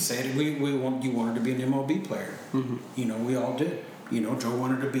we can say it. You wanted to be an MLB player. Mm-hmm. We all did. Joe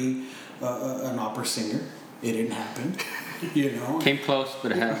wanted to be an opera singer. It didn't happen. You know, Came close,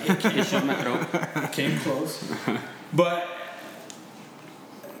 but it had issues in my throat. it came close. But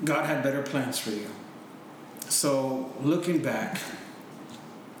God had better plans for you. So looking back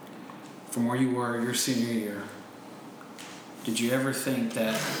from where you were your senior year, did you ever think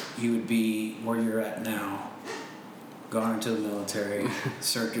that you would be where you're at now, gone into the military,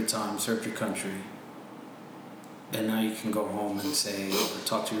 served your time, served your country, and now you can go home and say, or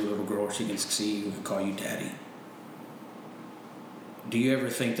talk to your little girl, she can see you and call you daddy? Do you ever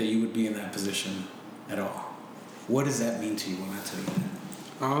think that you would be in that position at all? What does that mean to you when I tell you that?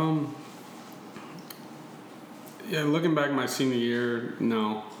 Yeah, looking back my senior year,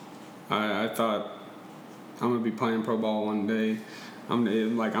 no. I thought I'm gonna be playing pro ball one day. I'm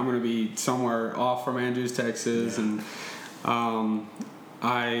gonna be somewhere off from Andrews, Texas, and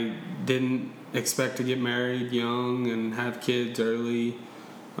I didn't expect to get married young and have kids early,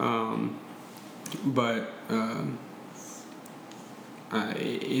 but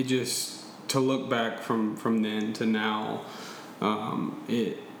it just, to look back from then to now,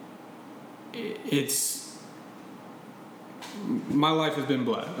 it's. My life has been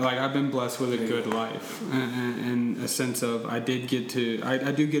blessed. Like, I've been blessed with a good life, and a sense of I do get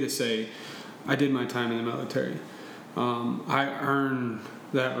to say, I did my time in the military. I earned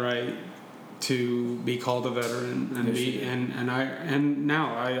that right to be called a veteran and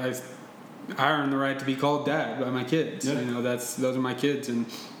now I earn the right to be called dad by my kids. Yeah. You know, those are my kids, and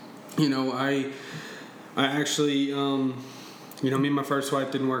you know, I actually, you know, me and my first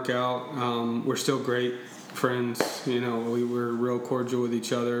wife didn't work out. We're still great friends. You know, we were real cordial with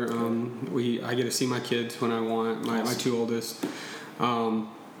each other. I get to see my kids when I want. My two oldest.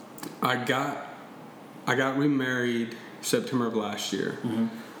 I got remarried September of last year.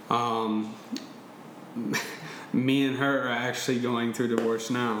 Me and her are actually going through divorce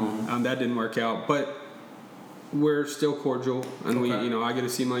now. That didn't work out, but we're still cordial, and we, you know, I get to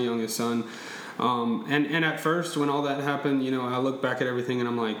see my youngest son. And at first, when all that happened, you know, I look back at everything and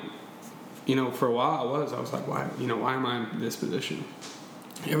I'm like, you know, for a while I was like, why am I in this position?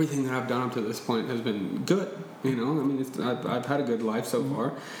 Everything that I've done up to this point has been good. You know, I mean, I've had a good life so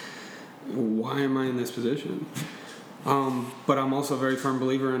far. Why am I in this position? But I'm also a very firm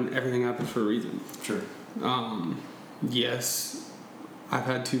believer in everything happens for a reason. Sure. Yes, I've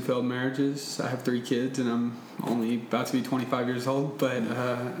had 2 failed marriages. I have 3 kids, and I'm only about to be 25 years old. But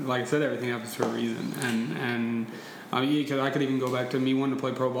like I said, everything happens for a reason. And I mean, because I could even go back to me wanting to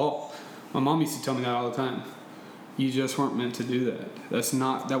play pro ball. My mom used to tell me that all the time. You just weren't meant to do that.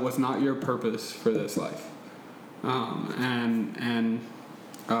 That was not your purpose for this life. But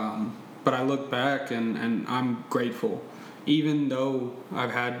I look back and I'm grateful. Even though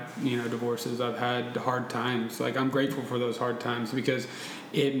I've had, you know, divorces, I've had hard times. Like, I'm grateful for those hard times because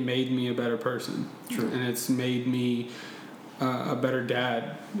it made me a better person. True. And it's made me a better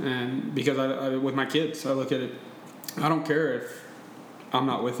dad. And because I with my kids, I look at it, I don't care if I'm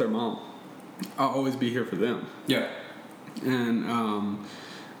not with their mom. I'll always be here for them. Yeah.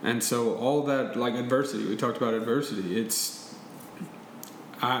 And so all that, like, adversity, we talked about adversity,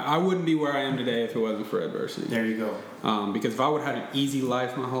 I wouldn't be where I am today if it wasn't for adversity. There you go. Because if I would have had an easy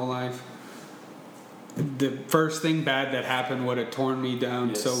life my whole life, the first thing bad that happened would have torn me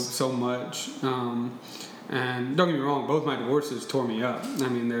down so much. And don't get me wrong, both my divorces tore me up. I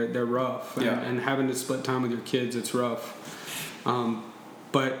mean, they're rough. And having to split time with your kids, it's rough.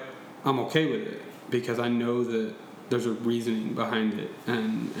 But I'm okay with it because I know that there's a reasoning behind it,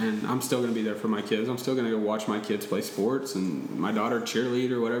 and I'm still going to be there for my kids. I'm still going to go watch my kids play sports and my daughter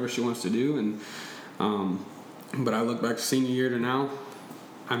cheerlead or whatever she wants to do. And but I look back to senior year to now.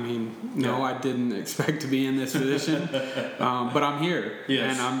 I mean, no, I didn't expect to be in this position, but I'm here,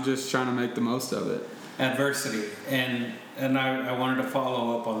 and I'm just trying to make the most of it. Adversity, and I wanted to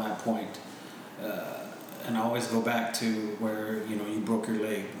follow up on that point. And I always go back to where, you know, you broke your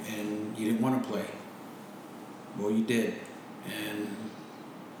leg and you didn't want to play. Well, you did, and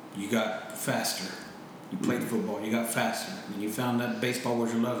you got faster. You played football, you got faster, and you found that baseball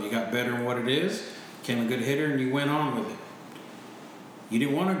was your love. You got better in what it is, became a good hitter, and you went on with it. You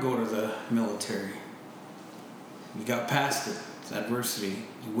didn't want to go to the military. You got past it. It's adversity.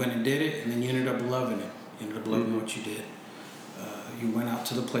 You went and did it, and then you ended up loving it. You ended up loving what you did. You went out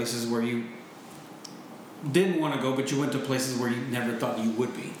to the places where you didn't want to go, but you went to places where you never thought you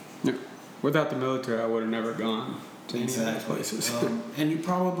would be. Yeah. Without the military, I would have never gone to any of those places. And you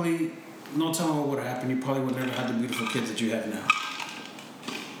probably, no telling what would have happened, you probably would never have the beautiful kids that you have now.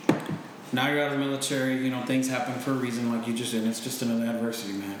 Now you're out of the military, you know, things happen for a reason, like you just said. It's just another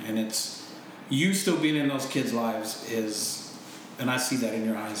adversity, man. And it's, you still being in those kids' lives is, and I see that in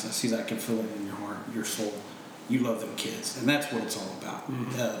your eyes, I see that, I can feel it in your heart, your soul. you love them kids. And that's what it's all about.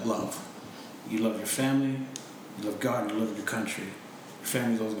 Love. You love your family, you love God, and you love your country. Your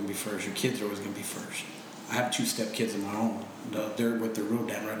family's always going to be first. Your kids are always going to be first. I have 2 step-kids of my own. They're with their real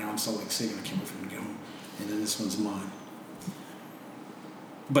dad right now in Salt Lake City, and I can't wait for them to get home. And then this one's mine.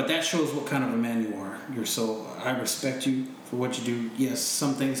 But that shows what kind of a man you are. I respect you for what you do. Yes,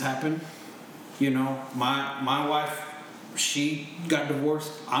 some things happen. You know, my wife, she got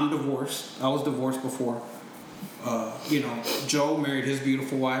divorced. I'm divorced. I was divorced before. Joe married his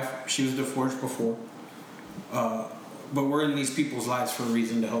beautiful wife. She was divorced before. But we're in these people's lives for a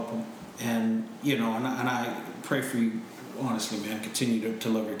reason to help them. And, and I pray for you, honestly, man. Continue to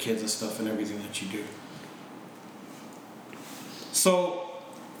love your kids and stuff and everything that you do. So,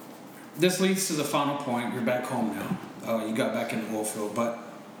 this leads to the final point. You're back home now. You got back in the oil field. But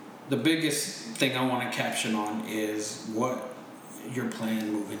the biggest thing I want to caption on is what your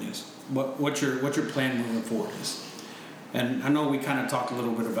plan moving is. What your plan moving forward is. And I know we kind of talked a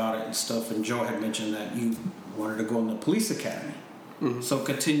little bit about it and stuff, and Joe had mentioned that you wanted to go in the police academy. Mm-hmm. So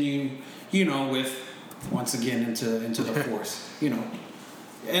continue, with, once again, into the force,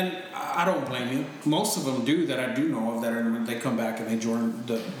 And I don't blame you. Most of them do that I do know of they come back and they join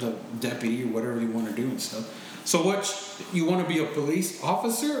the deputy or whatever you want to do and stuff. So you want to be a police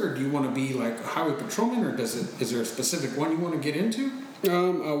officer, or do you want to be like a highway patrolman, or is there a specific one you want to get into?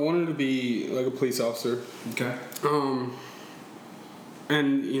 I wanted to be like a police officer. Okay.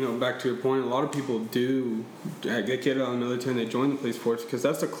 And back to your point, a lot of people do get out of the military and they join the police force because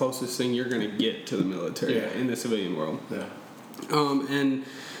that's the closest thing you're going to get to the military in the civilian world. Yeah.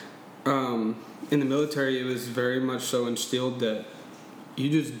 In the military, it was very much so instilled that you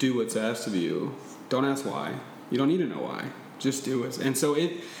just do what's asked of you. Don't ask why. You don't need to know why. Just do it. And so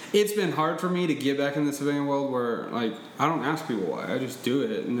it's been hard for me to get back in the civilian world where, like, I don't ask people why. I just do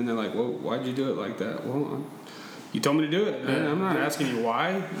it. And then they're like, well, why'd you do it like that? Well, you told me to do it. I'm not asking you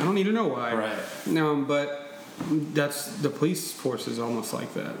why. I don't need to know why. Right. But that's the police force is almost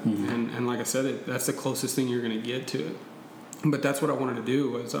like that. Mm-hmm. And like I said, that's the closest thing you're going to get to it. But that's what I wanted to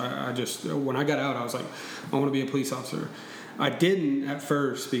do. Was I just when I got out, I was like, I want to be a police officer. I didn't at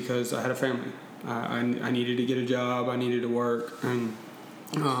first because I had a family. I needed to get a job. I needed to work, and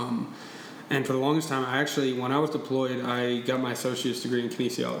for the longest time, when I was deployed, I got my associate's degree in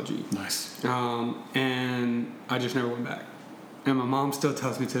kinesiology. Nice. And I just never went back. And my mom still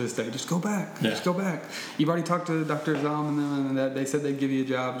tells me to this day, just go back. Yeah. Just go back. You've already talked to Dr. Zalm and them, and that they said they'd give you a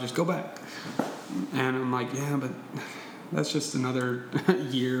job. Just go back. And I'm like, yeah, but that's just another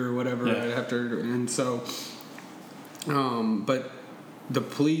year or whatever after. And so, but the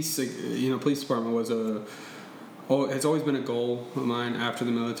police department it's always been a goal of mine after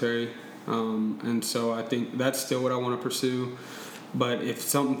the military. And so I think that's still what I want to pursue. But if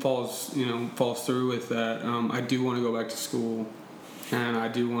something falls through with that, I do want to go back to school, and I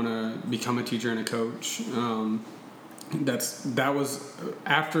do want to become a teacher and a coach. That was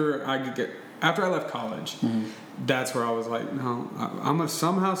after I left college. Mm-hmm. That's where I was like, no, I'm gonna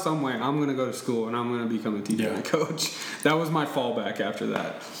somehow, some way, I'm gonna go to school and I'm gonna become a teacher and a coach. That was my fallback after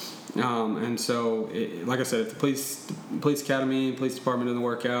that. And so, like I said, if the police academy, police department doesn't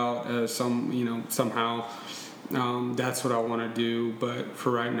work out, somehow, that's what I want to do. But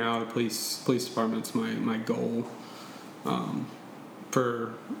for right now, the police department's my goal,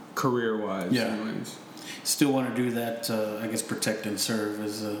 for career-wise. Yeah. Anyways. Still want to do that. I guess protect and serve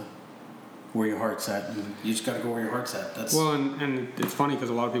is where your heart's at. And you just got to go where your heart's at. That's well, and it's funny because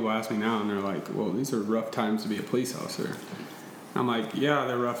a lot of people ask me now, and they're like, "Well, these are rough times to be a police officer." I'm like, yeah,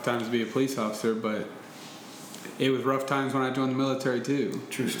 they're rough times to be a police officer, but it was rough times when I joined the military too.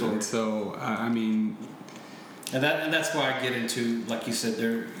 True story. And so, I mean, and that's why I get into, like you said,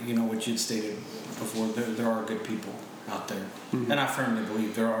 there. What you'd stated before. There are good people out there, mm-hmm. and I firmly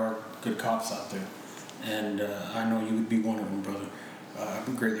believe there are good cops out there, and I know you would be one of them, brother. I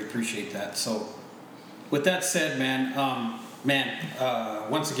would greatly appreciate that. So, with that said, man,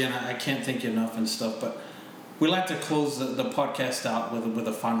 once again, I can't thank you enough and stuff, but. We like to close the podcast out with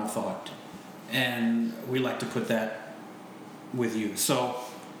a final thought, and we like to put that with you. So,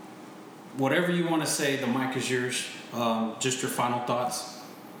 whatever you want to say, the mic is yours. Just your final thoughts,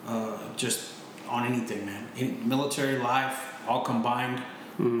 just on anything, man. Military life, all combined.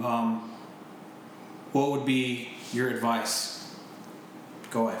 Mm-hmm. What would be your advice?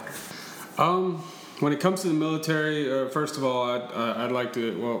 Go after. When it comes to the military, first of all, I'd like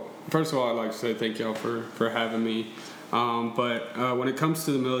to say thank y'all for having me. But when it comes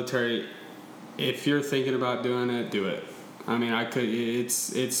to the military, if you're thinking about doing it, do it. I mean,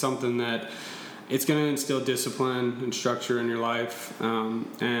 it's something that it's going to instill discipline and structure in your life.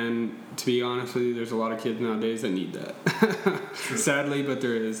 And to be honest with you, there's a lot of kids nowadays that need that. Sadly, but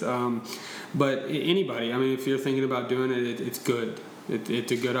there is. But anybody, I mean, if you're thinking about doing it, it's good.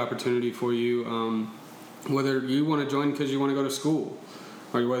 It's a good opportunity for you. Whether you want to join because you want to go to school,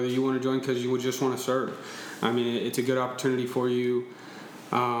 or whether you want to join because you would just want to serve. I mean, it's a good opportunity for you.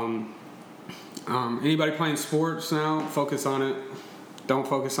 Anybody playing sports now, focus on it. Don't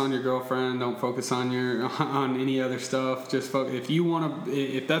focus on your girlfriend. Don't focus on any other stuff. Just focus.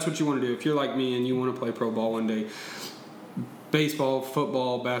 If that's what you want to do, if you're like me and you want to play pro ball one day, baseball,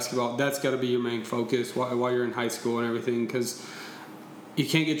 football, basketball, that's got to be your main focus while you're in high school and everything, because you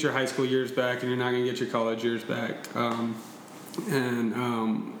can't get your high school years back and you're not going to get your college years back.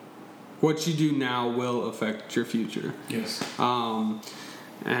 What you do now will affect your future. Yes.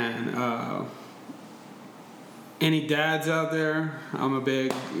 Any dads out there? I'm a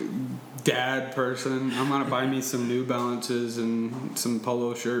big dad person. I'm gonna buy me some New Balances and some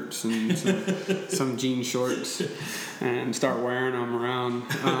polo shirts and some jean shorts and start wearing them around.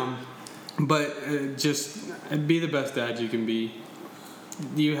 But just be the best dad you can be.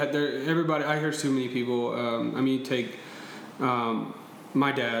 Everybody. I hear too many people. Take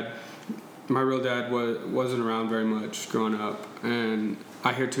my dad. My real dad wasn't around very much growing up, and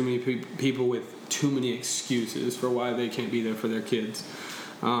I hear too many people with too many excuses for why they can't be there for their kids.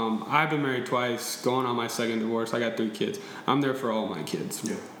 I've been married twice, going on my second divorce. I got 3 kids. I'm there for all my kids.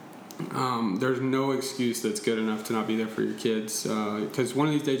 Yeah. There's no excuse that's good enough to not be there for your kids, because one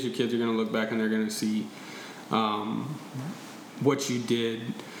of these days your kids are going to look back and they're going to see what you did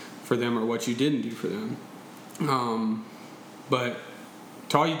for them or what you didn't do for them. But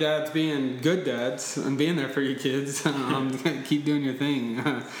to all you dads being good dads and being there for your kids, keep doing your thing.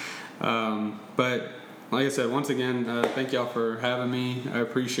 But like I said, once again, thank y'all for having me. I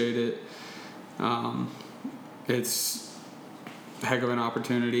appreciate it. It's a heck of an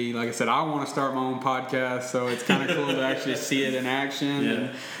opportunity. Like I said, I want to start my own podcast, so it's kind of cool to actually see it in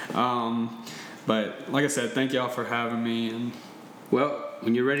action. Yeah. But like I said, thank y'all for having me. And well,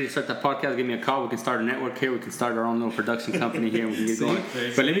 when you're ready to start that podcast, give me a call. We can start a network here. We can start our own little production company here, and we can get going.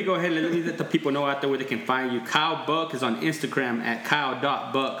 But let me go ahead and let the people know out there where they can find you. Kyle Buck is on Instagram at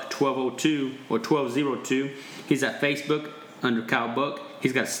kyle.buck1202 or 1202. He's at Facebook under Kyle Buck.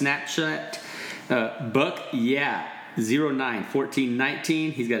 He's got Snapchat,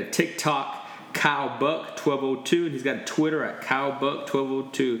 Buck091419. He's got a TikTok, Kyle Buck 1202, and he's got a Twitter at Kyle Buck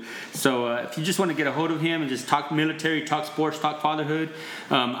 1202. So if you just want to get a hold of him and just talk military, talk sports, talk fatherhood,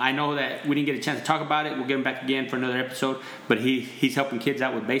 I know that we didn't get a chance to talk about it. We'll get him back again for another episode. But he's helping kids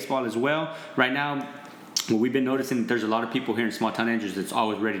out with baseball as well. Right now, what we've been noticing, there's a lot of people here in Small Town Andrews that's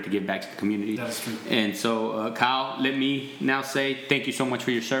always ready to give back to the community. That's true. And so, Kyle, let me now say thank you so much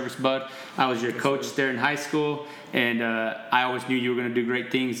for your service, bud. I was your coach there in high school, and I always knew you were going to do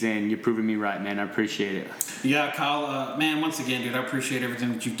great things, and you're proving me right, man. I appreciate it. Yeah, Kyle, man, once again, dude, I appreciate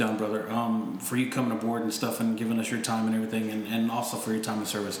everything that you've done, brother. For you coming aboard and stuff and giving us your time and everything, and also for your time of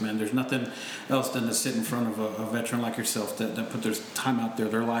service, man. There's nothing else than to sit in front of a veteran like yourself that put their time out there,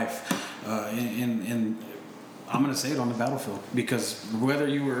 their life, in I'm going to say it on the battlefield, because whether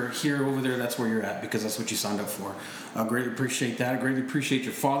you were here or over there, that's where you're at, because that's what you signed up for. I greatly appreciate that. I greatly appreciate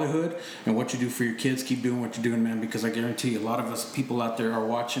your fatherhood and what you do for your kids. Keep doing what you're doing, man, because I guarantee you, a lot of us people out there are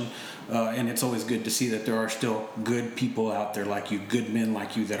watching, and it's always good to see that there are still good people out there like you, good men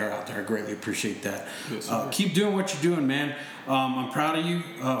like you that are out there. I greatly appreciate that. Yes, keep doing what you're doing, man. I'm proud of you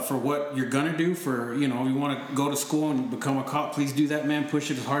for what you're going to do. For, you want to go to school and become a cop, please do that, man. Push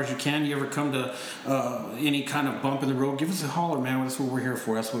it as hard as you can. You ever come to any kind of bump in the road, give us a holler, man. That's what we're here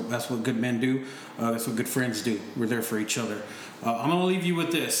for. That's what good men do. That's what good friends do. We're there for each other. I'm going to leave you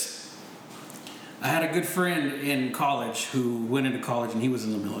with this. I had a good friend in college who went into college, and he was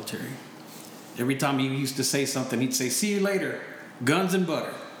in the military. Every time he used to say something, he'd say, "See you later, guns and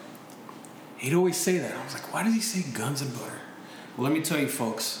butter." He'd always say that. I was like, why does he say guns and butter? Well, let me tell you,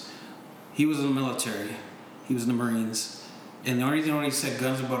 folks, he was in the military. He was in the Marines. And the only reason why he said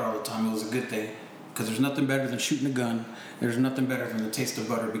guns and butter all the time, it was a good thing. Because there's nothing better than shooting a gun. There's nothing better than the taste of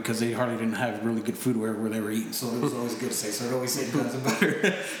butter, because they hardly didn't have really good food wherever they were eating. So it was always good to say. So I'd always say guns and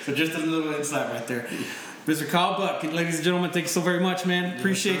butter. So just a little insight right there. Mr. Kyle Buck, ladies and gentlemen, thank you so very much, man.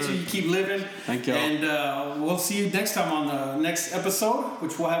 Appreciate you. You keep living. Thank you. And we'll see you next time on the next episode,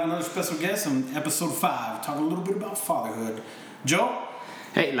 which we'll have another special guest on episode 5, talking a little bit about fatherhood. Joe?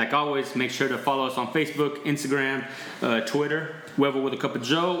 Hey, like always, make sure to follow us on Facebook, Instagram, Twitter, Wevel with a Cup of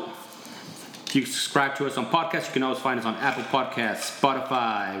Joe. If you subscribe to us on podcasts, you can always find us on Apple Podcasts,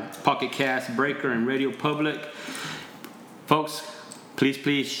 Spotify, Pocket Cast, Breaker, and Radio Public. Folks,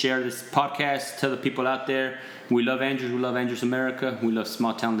 please share this podcast. Tell the people out there. We love Andrews. We love Andrews America. We love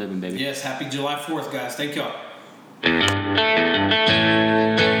small town living, baby. Yes, happy July 4th, guys. Thank y'all.